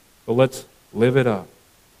 So let's live it up.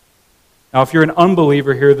 Now, if you're an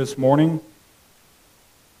unbeliever here this morning,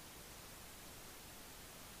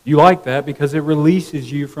 you like that because it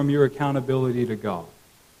releases you from your accountability to God.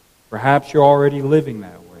 Perhaps you're already living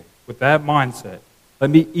that way, with that mindset. Let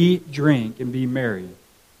me eat, drink, and be merry.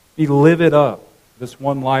 Let me live it up, this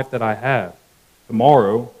one life that I have.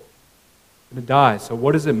 Tomorrow, I'm going to die. So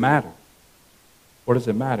what does it matter? What does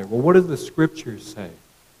it matter? Well, what does the Scriptures say?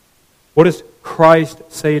 What does Christ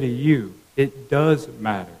say to you? It does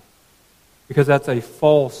matter. Because that's a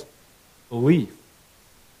false belief.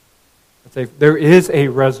 There is a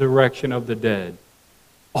resurrection of the dead.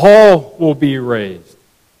 All will be raised.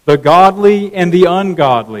 The godly and the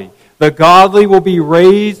ungodly. The godly will be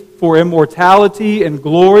raised for immortality and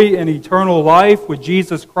glory and eternal life with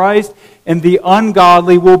Jesus Christ. And the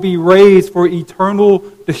ungodly will be raised for eternal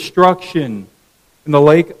destruction in the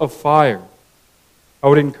lake of fire. I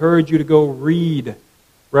would encourage you to go read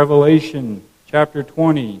Revelation chapter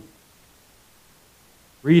 20.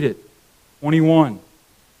 Read it. 21.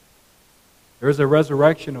 There is a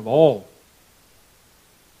resurrection of all.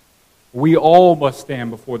 We all must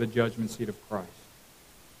stand before the judgment seat of Christ.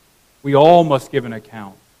 We all must give an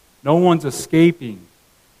account. No one's escaping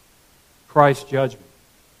Christ's judgment.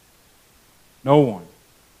 No one.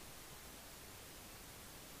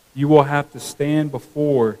 You will have to stand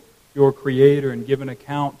before your Creator and give an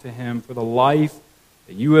account to Him for the life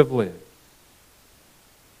that you have lived.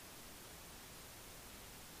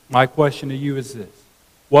 My question to you is this.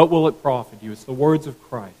 What will it profit you? It's the words of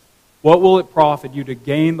Christ. What will it profit you to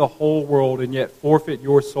gain the whole world and yet forfeit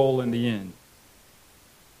your soul in the end?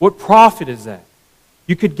 What profit is that?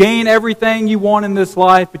 You could gain everything you want in this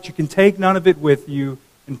life, but you can take none of it with you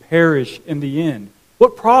and perish in the end.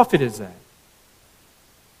 What profit is that?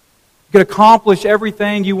 You can accomplish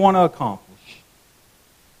everything you want to accomplish.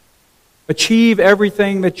 Achieve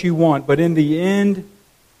everything that you want, but in the end,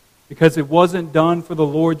 because it wasn't done for the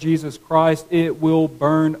Lord Jesus Christ, it will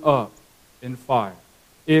burn up in fire.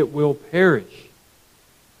 It will perish.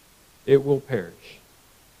 It will perish.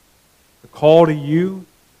 The call to you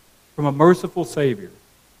from a merciful Savior.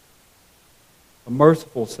 A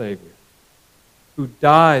merciful Savior who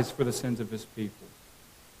dies for the sins of His people.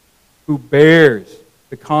 Who bears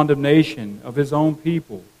the condemnation of His own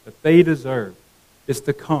people that they deserve is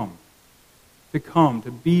to come,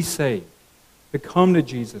 to be saved, to come to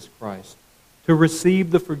Jesus Christ, to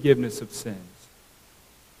receive the forgiveness of sins,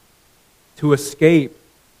 to escape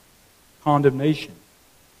condemnation,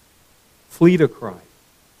 flee to Christ,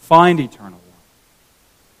 find eternal life.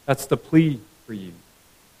 That's the plea for you.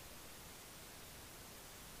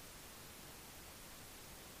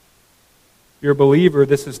 If you're a believer,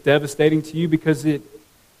 this is devastating to you because it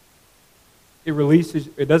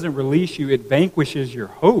doesn't release you, it vanquishes your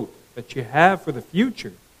hope that you have for the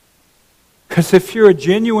future. Because if you're a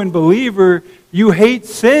genuine believer, you hate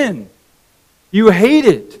sin. You hate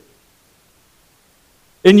it.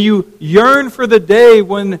 And you yearn for the day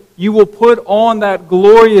when you will put on that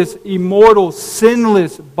glorious, immortal,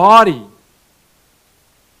 sinless body,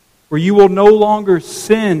 where you will no longer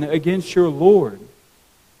sin against your Lord.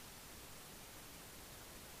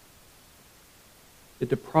 It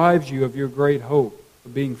deprives you of your great hope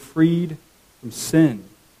of being freed from sin.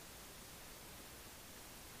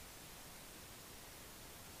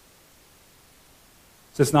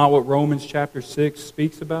 Is this not what Romans chapter 6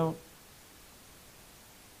 speaks about?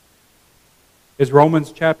 Is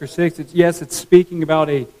Romans chapter 6, it's speaking about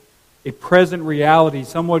a present reality,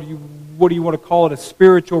 somewhat, what do you want to call it, a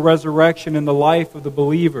spiritual resurrection in the life of the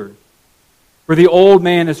believer. Where the old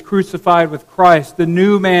man is crucified with Christ, the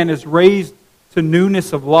new man is raised to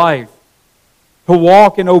newness of life. To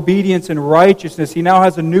walk in obedience and righteousness, he now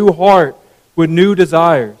has a new heart with new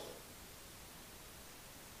desires.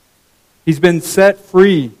 He's been set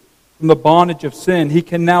free from the bondage of sin. He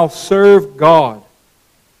can now serve God.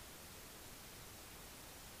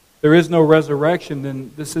 There is no resurrection,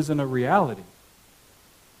 then this isn't a reality.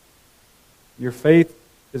 Your faith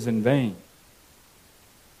is in vain.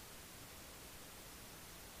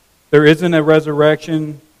 There isn't a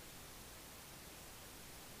resurrection.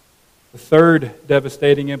 The third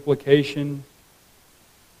devastating implication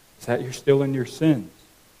is that you're still in your sins.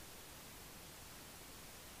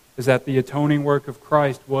 Is that the atoning work of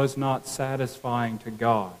Christ was not satisfying to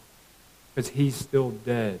God. Because He's still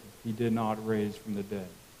dead. He did not raise from the dead.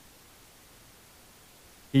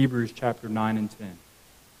 Hebrews chapter 9 and 10.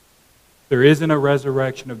 There isn't a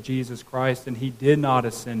resurrection of Jesus Christ, and He did not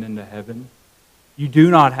ascend into heaven. You do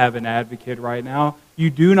not have an advocate right now. You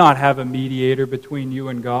do not have a mediator between you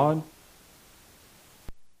and God.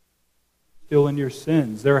 Still in your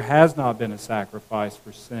sins. There has not been a sacrifice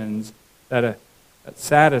for sins that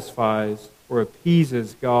satisfies or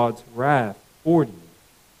appeases God's wrath toward you.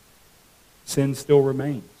 Sin still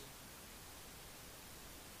remains.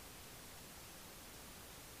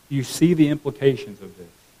 You see the implications of this.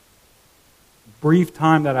 Brief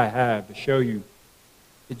time that I have to show you,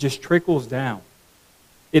 it just trickles down.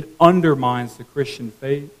 It undermines the Christian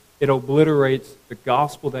faith. It obliterates the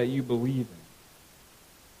gospel that you believe in.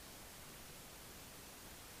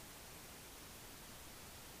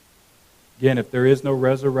 Again, if there is no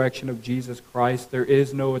resurrection of Jesus Christ, there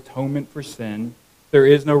is no atonement for sin. There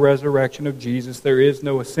is no resurrection of Jesus. There is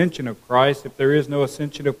no ascension of Christ. If there is no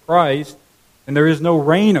ascension of Christ, and there is no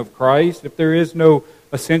reign of Christ. If there is no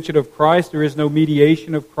ascension of Christ, there is no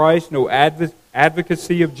mediation of Christ, no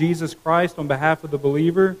advocacy of Jesus Christ on behalf of the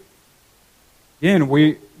believer.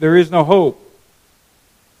 Again, there is no hope.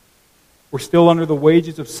 We're still under the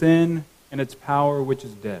wages of sin and its power, which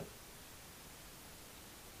is death.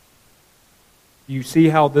 You see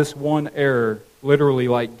how this one error, literally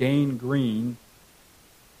like gangrene,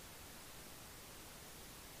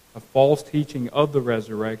 a false teaching of the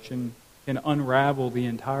resurrection, can unravel the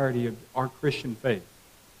entirety of our Christian faith.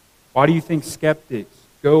 Why do you think skeptics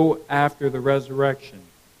go after the resurrection?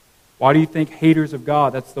 Why do you think haters of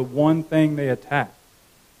God, that's the one thing they attack?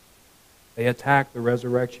 They attack the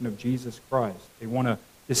resurrection of Jesus Christ. They want to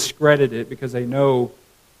discredit it because they know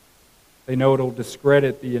it'll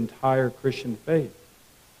discredit the entire Christian faith.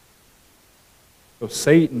 So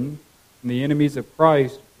Satan and the enemies of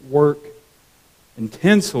Christ work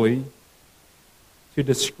intensely to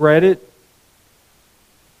discredit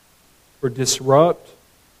or disrupt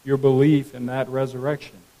your belief in that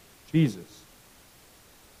resurrection, Jesus.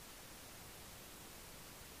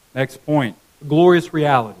 Next point, the glorious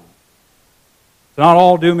reality. It's not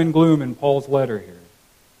all doom and gloom in Paul's letter here.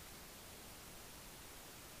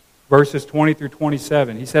 Verses 20 through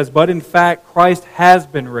 27, he says, "But in fact, Christ has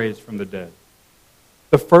been raised from the dead,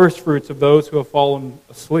 the firstfruits of those who have fallen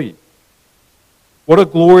asleep." What a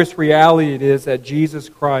glorious reality it is that Jesus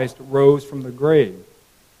Christ rose from the grave.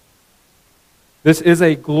 This is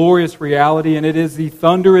a glorious reality, and it is the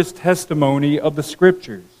thunderous testimony of the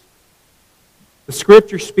Scriptures. The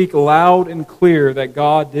Scriptures speak loud and clear that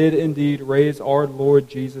God did indeed raise our Lord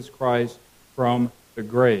Jesus Christ from the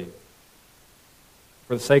grave.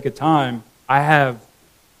 For the sake of time, I have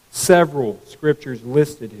several Scriptures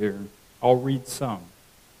listed here I'll read some.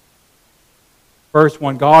 First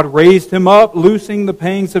one, God raised him up, loosing the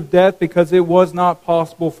pangs of death because it was not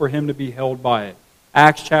possible for him to be held by it.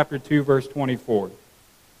 Acts chapter 2, verse 24.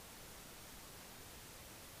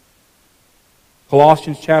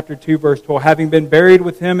 Colossians chapter 2, verse 12. Having been buried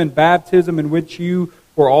with him in baptism, in which you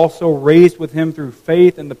were also raised with him through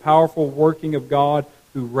faith in the powerful working of God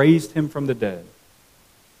who raised him from the dead.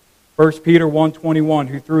 1 Peter 1:21.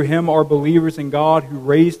 Who through him are believers in God, who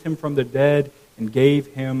raised him from the dead and gave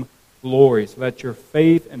him glory, so that your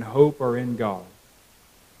faith and hope are in God.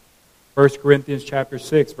 1 Corinthians chapter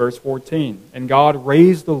 6, verse 14. And God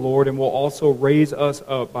raised the Lord and will also raise us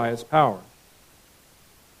up by his power.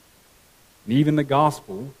 And even the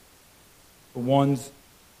gospel, the ones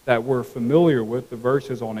that we're familiar with, the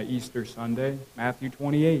verses on an Easter Sunday, Matthew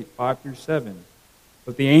 28, 5 through 7.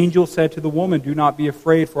 But the angel said to the woman, do not be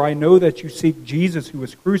afraid, for I know that you seek Jesus who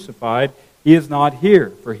was crucified. He is not here,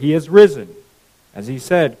 for he is risen. As he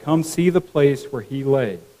said, come see the place where he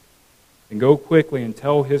lay. And go quickly and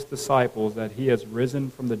tell his disciples that he has risen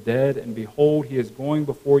from the dead, and behold, he is going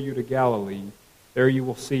before you to Galilee. There you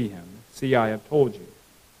will see him. See, I have told you.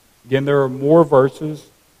 Again, there are more verses,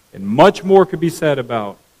 and much more could be said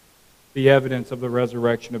about the evidence of the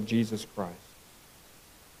resurrection of Jesus Christ.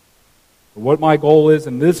 But what my goal is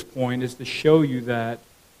in this point is to show you that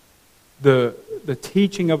the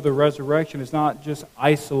teaching of the resurrection is not just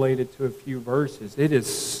isolated to a few verses. It is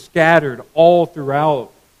scattered all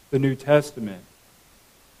throughout the New Testament.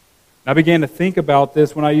 I began to think about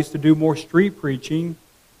this when I used to do more street preaching.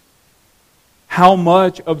 How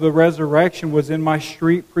much of the resurrection was in my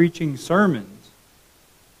street preaching sermons?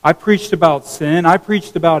 I preached about sin. I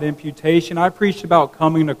preached about imputation. I preached about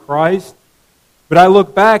coming to Christ. But I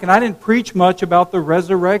look back and I didn't preach much about the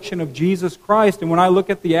resurrection of Jesus Christ. And when I look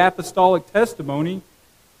at the apostolic testimony,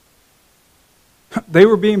 they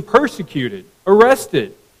were being persecuted,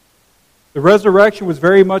 arrested. The resurrection was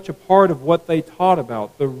very much a part of what they taught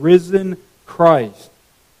about, the risen Christ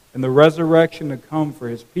and the resurrection to come for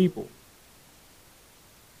his people.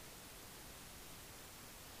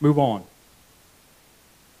 Move on.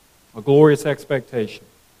 A glorious expectation.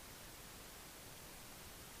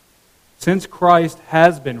 Since Christ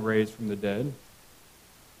has been raised from the dead, and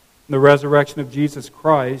the resurrection of Jesus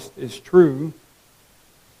Christ is true,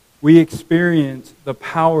 we experience the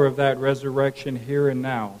power of that resurrection here and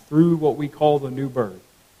now through what we call the new birth,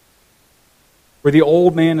 where the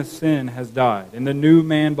old man of sin has died, and the new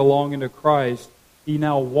man belonging to Christ, he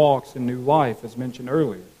now walks in new life, as mentioned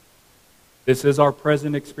earlier. This is our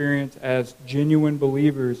present experience as genuine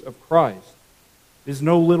believers of Christ. It is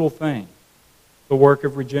no little thing. The work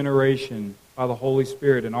of regeneration by the Holy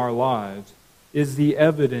Spirit in our lives is the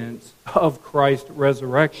evidence of Christ's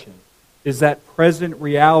resurrection. Is that present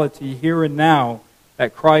reality here and now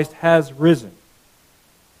that Christ has risen.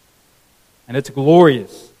 And it's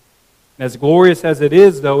glorious. And as glorious as it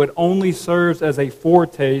is, though, it only serves as a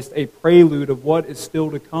foretaste, a prelude of what is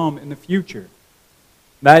still to come in the future.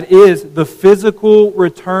 That is the physical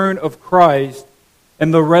return of Christ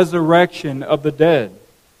and the resurrection of the dead.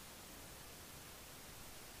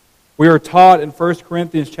 We are taught in 1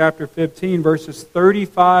 Corinthians chapter 15, verses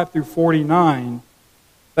 35 through 49,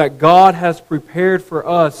 that God has prepared for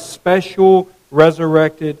us special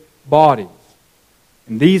resurrected bodies.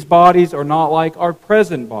 And these bodies are not like our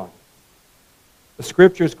present bodies. The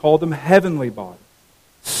Scriptures call them heavenly bodies,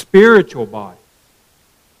 spiritual bodies.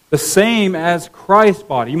 The same as Christ's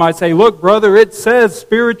body. You might say, look, brother, it says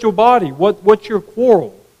spiritual body. What's your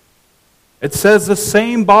quarrel? It says the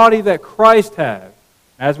same body that Christ had.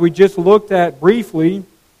 As we just looked at briefly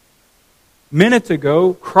minutes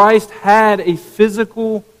ago, Christ had a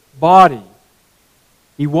physical body.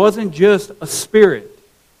 He wasn't just a spirit.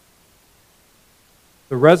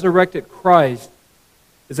 The resurrected Christ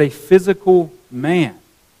is a physical man.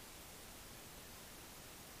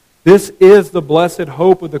 This is the blessed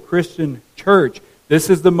hope of the Christian church.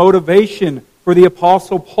 This is the motivation for the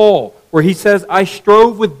Apostle Paul, where he says, I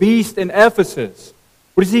strove with beasts in Ephesus.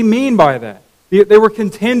 What does he mean by that? They were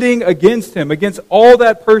contending against him, against all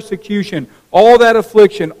that persecution, all that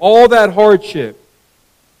affliction, all that hardship.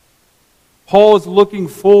 Paul is looking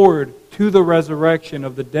forward to the resurrection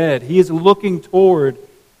of the dead. He is looking toward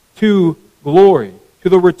to glory, to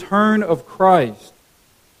the return of Christ,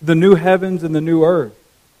 the new heavens and the new earth.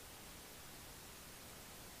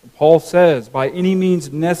 Paul says, by any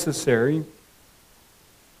means necessary,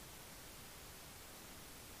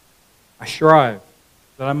 I strive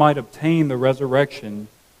that I might obtain the resurrection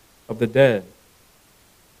of the dead.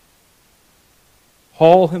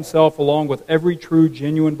 Paul himself, along with every true,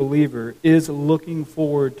 genuine believer, is looking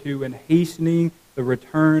forward to and hastening the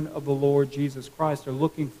return of the Lord Jesus Christ, are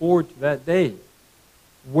looking forward to that day.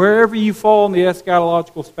 Wherever you fall on the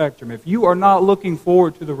eschatological spectrum, if you are not looking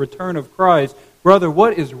forward to the return of Christ, brother,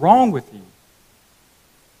 what is wrong with you?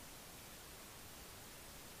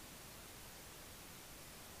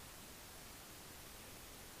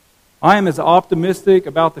 I am as optimistic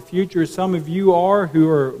about the future as some of you are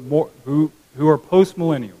who are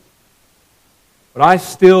post-millennial. But I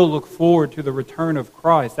still look forward to the return of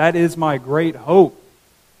Christ. That is my great hope.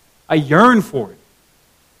 I yearn for it.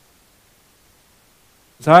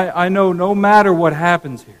 Because I know no matter what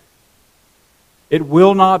happens here, it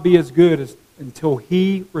will not be as good until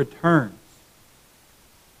He returns.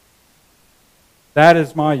 That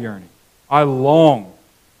is my yearning. I long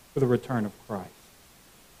for the return of Christ.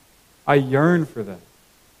 I yearn for that.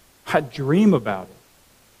 I dream about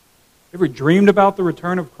it. Ever dreamed about the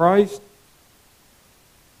return of Christ?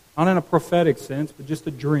 Not in a prophetic sense, but just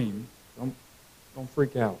a dream. Don't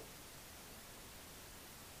freak out.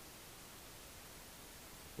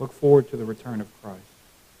 Look forward to the return of Christ.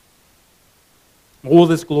 What will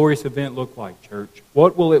this glorious event look like, church?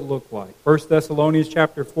 What will it look like? 1 Thessalonians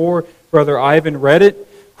chapter 4, Brother Ivan read it.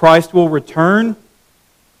 Christ will return.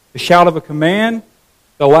 The shout of a command.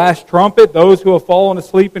 The last trumpet. Those who have fallen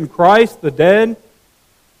asleep in Christ, the dead,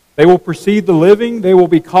 they will precede the living. They will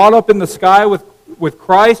be caught up in the sky with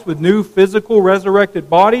Christ with new physical resurrected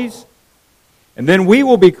bodies. And then we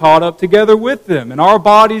will be caught up together with them. And our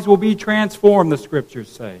bodies will be transformed, the Scriptures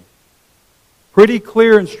say. Pretty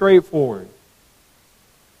clear and straightforward.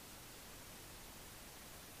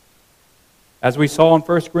 As we saw in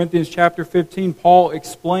 1 Corinthians chapter 15, Paul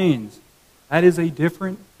explains that is a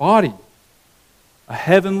different body. A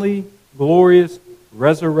heavenly, glorious,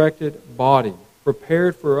 resurrected body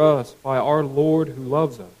prepared for us by our Lord who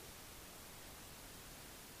loves us.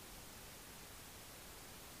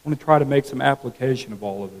 I want to try to make some application of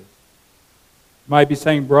all of this. You might be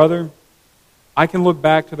saying, brother, I can look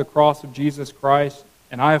back to the cross of Jesus Christ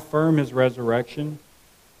and I affirm His resurrection.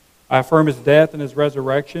 I affirm His death and His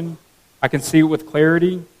resurrection. I can see it with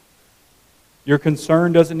clarity. Your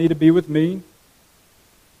concern doesn't need to be with me.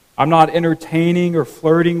 I'm not entertaining or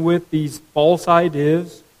flirting with these false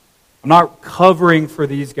ideas. I'm not covering for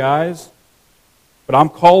these guys. But I'm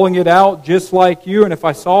calling it out just like you, and if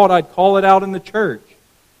I saw it, I'd call it out in the church.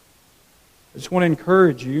 I just want to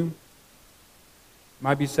encourage you. You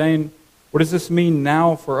might be saying, what does this mean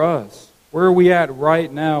now for us? Where are we at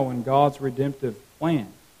right now in God's redemptive plan?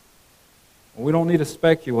 Well, we don't need to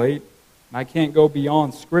speculate, and I can't go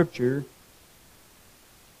beyond Scripture.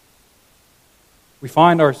 We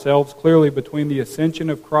find ourselves clearly between the ascension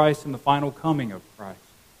of Christ and the final coming of Christ,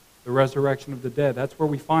 the resurrection of the dead. That's where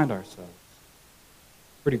we find ourselves.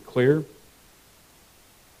 Pretty clear.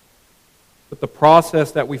 But the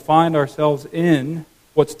process that we find ourselves in,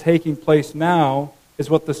 what's taking place now, is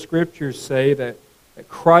what the Scriptures say, that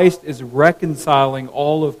Christ is reconciling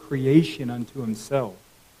all of creation unto Himself.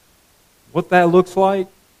 What that looks like,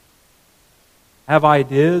 have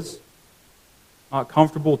ideas, not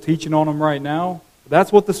comfortable teaching on them right now.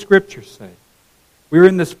 That's what the Scriptures say. We're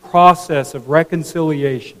in this process of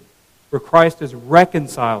reconciliation, where Christ is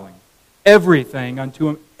reconciling everything unto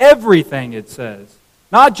Him. Everything, it says.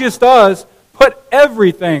 Not just us, but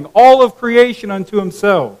everything, all of creation unto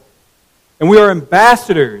Himself. And we are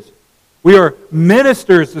ambassadors. We are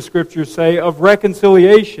ministers, the Scriptures say, of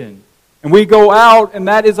reconciliation. And we go out, and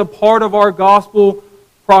that is a part of our gospel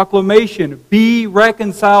proclamation. Be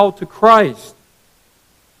reconciled to Christ.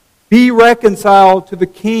 Be reconciled to the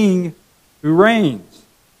King who reigns.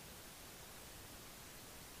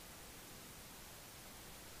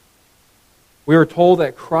 We are told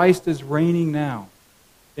that Christ is reigning now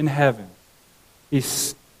in heaven.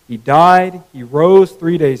 He died, He rose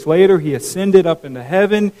 3 days later, He ascended up into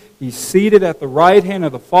heaven, He's seated at the right hand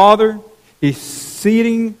of the Father, He's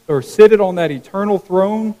seated on that eternal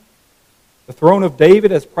throne, the throne of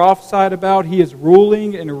David as prophesied about. He is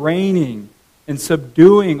ruling and reigning and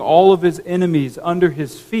subduing all of His enemies under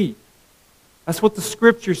His feet. That's what the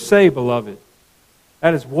Scriptures say, beloved.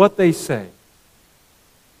 That is what they say.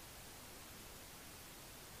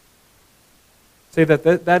 Say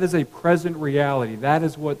that is a present reality. That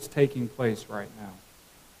is what's taking place right now.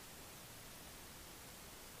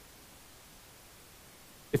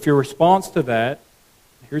 If your response to that,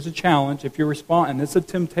 here's a challenge. If your response, and it's a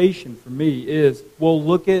temptation for me, is, well,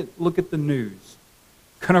 look at the news.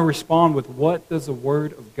 I'm going to respond with, what does the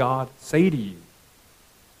Word of God say to you?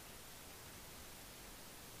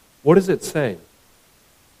 What does it say? It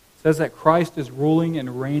says that Christ is ruling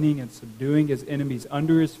and reigning and subduing His enemies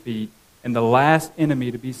under His feet. And the last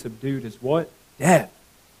enemy to be subdued is what? Death.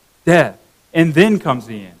 Death. and then comes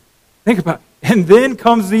the end. Think about it. And then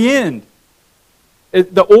comes the end.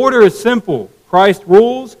 The order is simple. Christ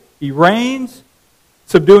rules, He reigns,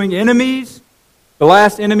 subduing enemies. The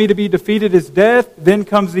last enemy to be defeated is death. Then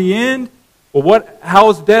comes the end. Well, how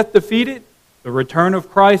is death defeated? The return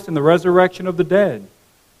of Christ and the resurrection of the dead.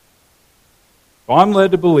 So I'm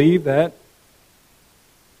led to believe that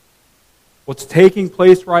what's taking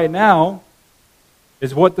place right now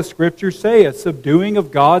is what the Scriptures say, a subduing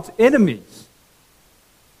of God's enemies.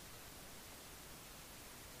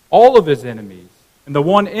 All of His enemies. And the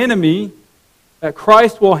one enemy that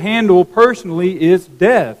Christ will handle personally is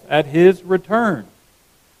death at His return.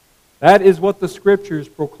 That is what the Scriptures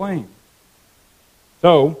proclaim.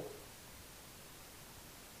 So,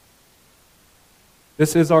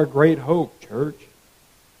 this is our great hope, church.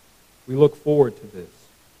 We look forward to this.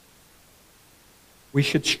 We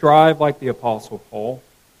should strive like the Apostle Paul,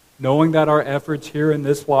 knowing that our efforts here in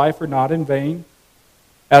this life are not in vain.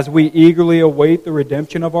 As we eagerly await the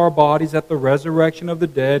redemption of our bodies at the resurrection of the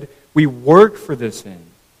dead, we work for this end.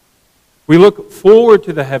 We look forward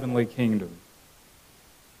to the heavenly kingdom,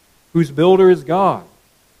 whose builder is God.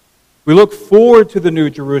 We look forward to the new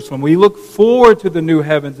Jerusalem. We look forward to the new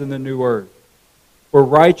heavens and the new earth, where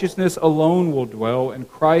righteousness alone will dwell and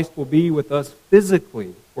Christ will be with us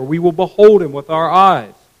physically, where we will behold Him with our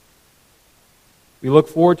eyes. We look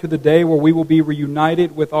forward to the day where we will be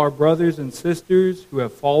reunited with our brothers and sisters who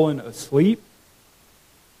have fallen asleep.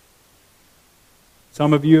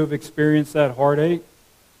 Some of you have experienced that heartache.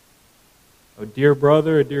 A dear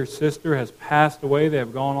brother, a dear sister has passed away. They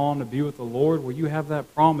have gone on to be with the Lord. Well, you have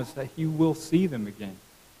that promise that you will see them again.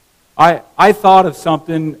 I thought of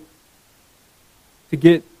something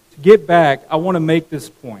to get back. I want to make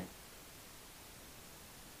this point.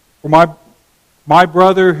 For my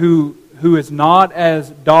brother who is not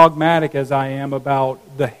as dogmatic as I am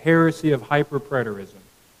about the heresy of hyperpreterism,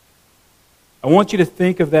 I want you to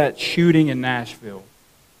think of that shooting in Nashville.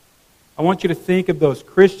 I want you to think of those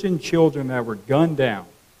Christian children that were gunned down.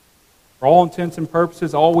 For all intents and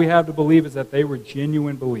purposes, all we have to believe is that they were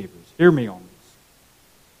genuine believers. Hear me on this.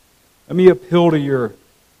 Let me appeal to your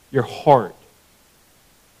heart.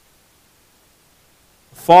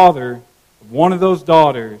 The father of one of those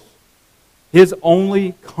daughters, his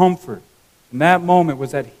only comfort in that moment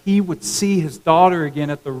was that he would see his daughter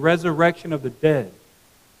again at the resurrection of the dead.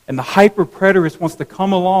 And the hyper-preterist wants to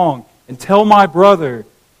come along and tell my brother,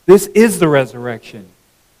 this is the resurrection.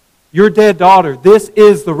 Your dead daughter, this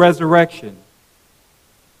is the resurrection.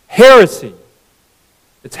 Heresy.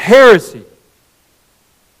 It's heresy.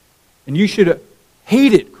 And you should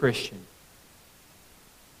hate it, Christian.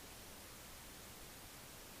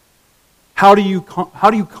 How do you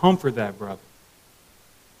comfort that brother?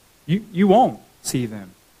 You won't see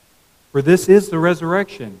them. For this is the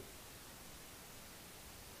resurrection.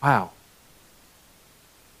 Wow.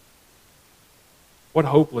 What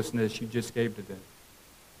hopelessness you just gave to them.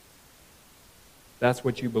 That's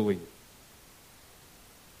what you believe.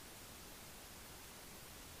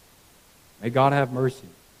 May God have mercy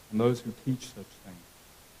on those who teach such things.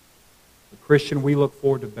 But Christian, we look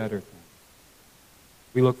forward to better things.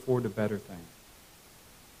 We look forward to better things.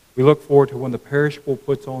 We look forward to when the perishable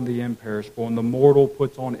puts on the imperishable and the mortal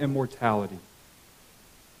puts on immortality.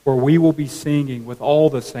 Where we will be singing with all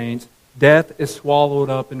the saints, death is swallowed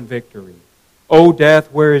up in victory. O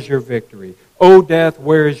death, where is your victory? O death,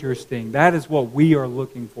 where is your sting? That is what we are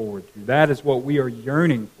looking forward to. That is what we are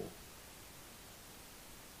yearning for.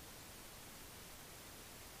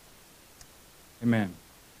 Amen.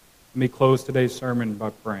 Let me close today's sermon by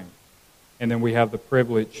praying. And then we have the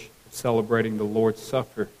privilege of celebrating the Lord's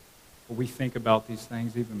Supper, where we think about these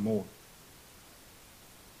things even more.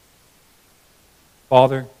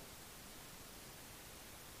 Father,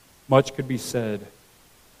 much could be said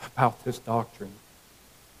about this doctrine.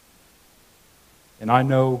 And I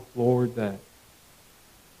know, Lord, that I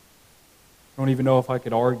don't even know if I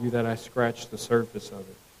could argue that I scratched the surface of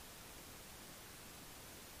it.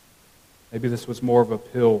 Maybe this was more of an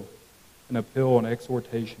appeal, an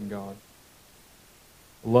exhortation, God.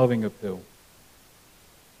 A loving appeal.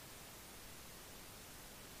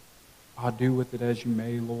 God, do with it as you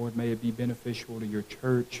may, Lord. May it be beneficial to your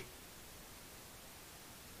church.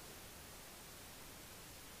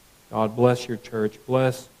 God, bless your church.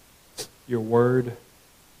 Bless your word.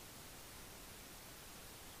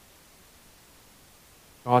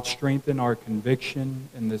 God, strengthen our conviction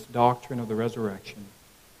in this doctrine of the resurrection.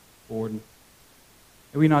 Lord,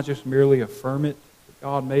 may we not just merely affirm it, but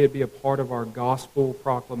God, may it be a part of our gospel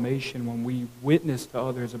proclamation when we witness to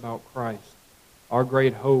others about Christ, our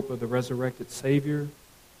great hope of the resurrected Savior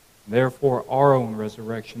Therefore, our own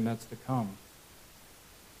resurrection that's to come.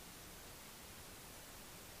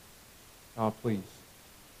 God, please.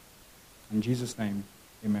 In Jesus' name,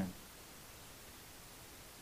 amen.